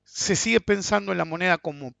 se sigue pensando en la moneda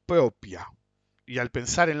como propia. Y al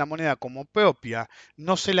pensar en la moneda como propia,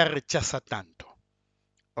 no se la rechaza tanto.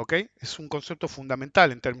 ¿Ok? Es un concepto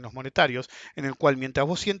fundamental en términos monetarios, en el cual mientras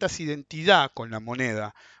vos sientas identidad con la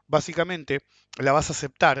moneda, básicamente la vas a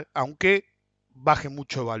aceptar, aunque baje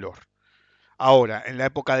mucho valor. Ahora, en la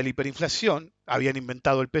época de la hiperinflación, habían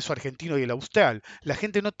inventado el peso argentino y el austral. La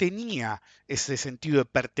gente no tenía ese sentido de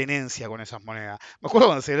pertenencia con esas monedas. Me acuerdo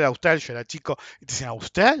cuando se era el austral, yo era chico, y te decían,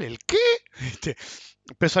 ¿austral? ¿El qué?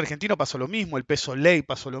 El peso argentino pasó lo mismo, el peso ley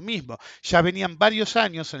pasó lo mismo. Ya venían varios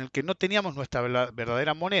años en el que no teníamos nuestra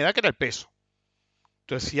verdadera moneda, que era el peso.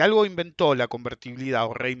 Entonces, si algo inventó la convertibilidad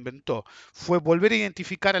o reinventó, fue volver a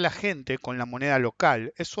identificar a la gente con la moneda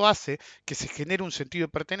local. Eso hace que se genere un sentido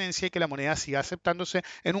de pertenencia y que la moneda siga aceptándose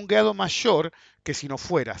en un grado mayor que si no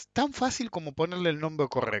fueras. Tan fácil como ponerle el nombre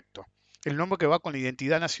correcto. El nombre que va con la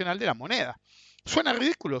identidad nacional de la moneda. Suena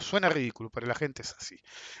ridículo, pero la gente es así.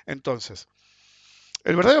 Entonces,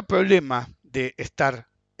 el verdadero problema de estar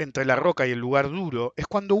entre la roca y el lugar duro es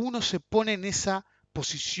cuando uno se pone en esa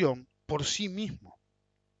posición por sí mismo.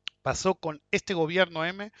 Pasó con este gobierno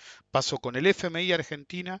M, pasó con el FMI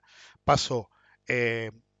Argentina, pasó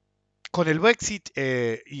con el Brexit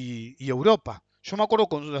y Europa. Yo me acuerdo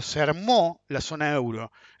cuando se armó la zona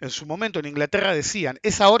euro, en su momento en Inglaterra decían,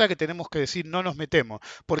 es ahora que tenemos que decir no nos metemos,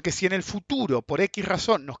 porque si en el futuro, por X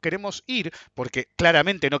razón, nos queremos ir, porque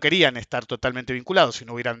claramente no querían estar totalmente vinculados si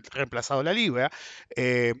no hubieran reemplazado la libra,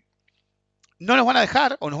 no nos van a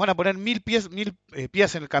dejar o nos van a poner mil pies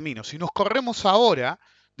en el camino. Si nos corremos ahora,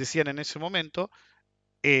 decían en ese momento,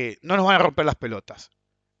 no nos van a romper las pelotas.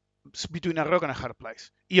 Between a rock and a hard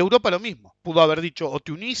place. Y Europa lo mismo. Pudo haber dicho o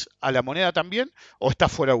te unís a la moneda también o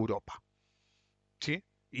estás fuera de Europa. ¿Sí?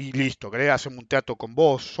 Y listo, querés hacer un teatro con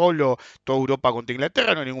vos, solo, toda Europa contra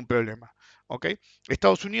Inglaterra, no hay ningún problema. ¿Ok?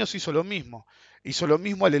 Estados Unidos hizo lo mismo. Hizo lo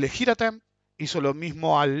mismo al elegir a Trump, hizo lo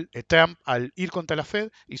mismo Trump al ir contra la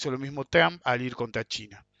Fed, hizo lo mismo Trump al ir contra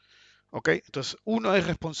China. ¿Ok? Entonces, uno es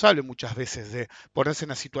responsable muchas veces de ponerse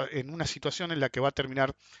en una situación en la que va a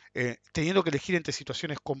terminar teniendo que elegir entre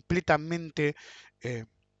situaciones completamente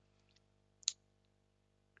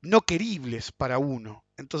no queribles para uno.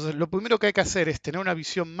 Entonces, lo primero que hay que hacer es tener una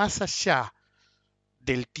visión más allá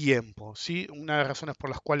del tiempo, ¿sí? Una de las razones por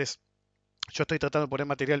las cuales yo estoy tratando de poner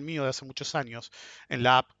material mío de hace muchos años en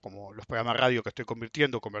la app, como los programas radio que estoy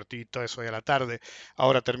convirtiendo, convertí todo eso hoy a la tarde,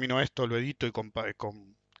 ahora termino esto, lo edito y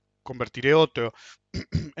convertiré otro.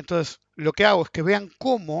 Entonces, lo que hago es que vean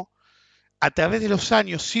cómo a través de los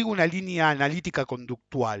años sigo una línea analítica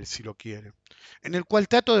conductual, si lo quieren, en el cual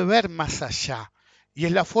trato de ver más allá. Y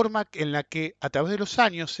es la forma en la que a través de los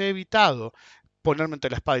años he evitado ponerme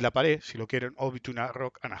entre la espada y la pared, si lo quieren, o between a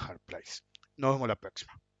rock and a hard place. Nos vemos la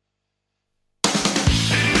próxima.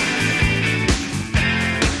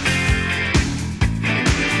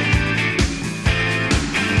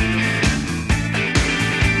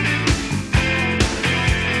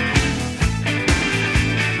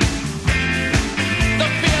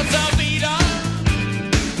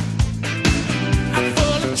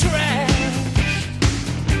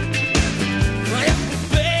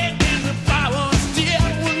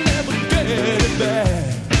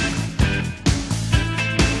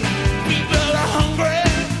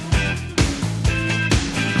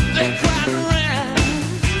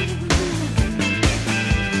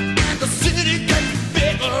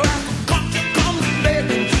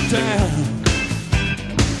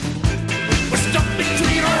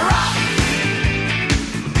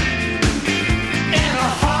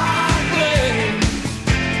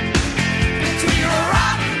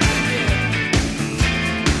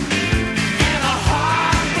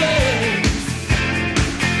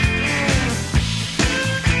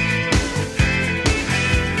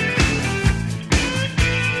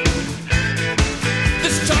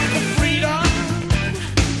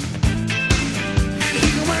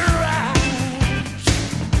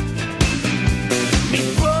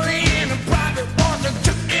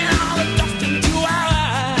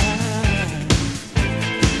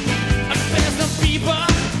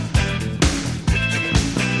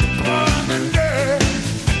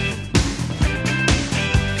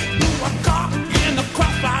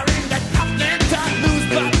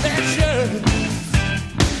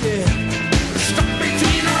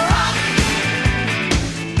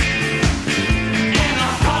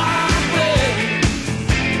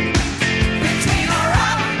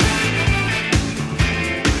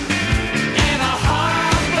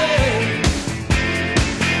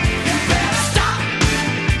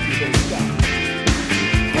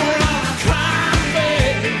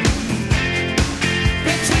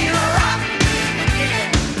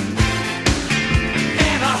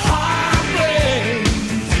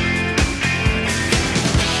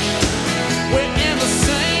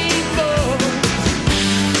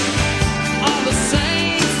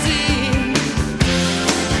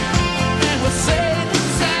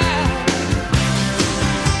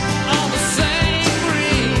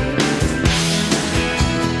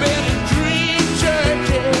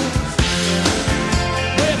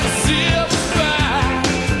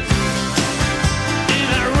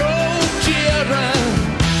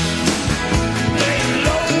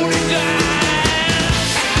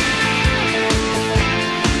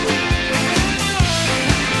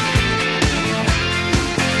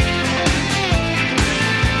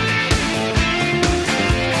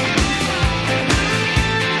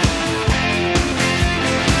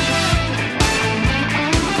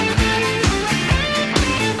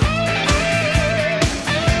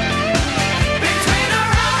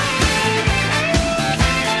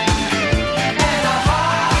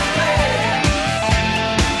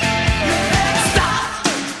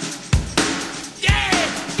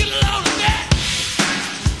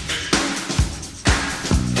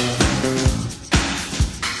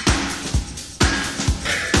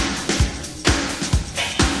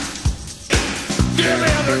 Give me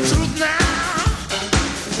the truth.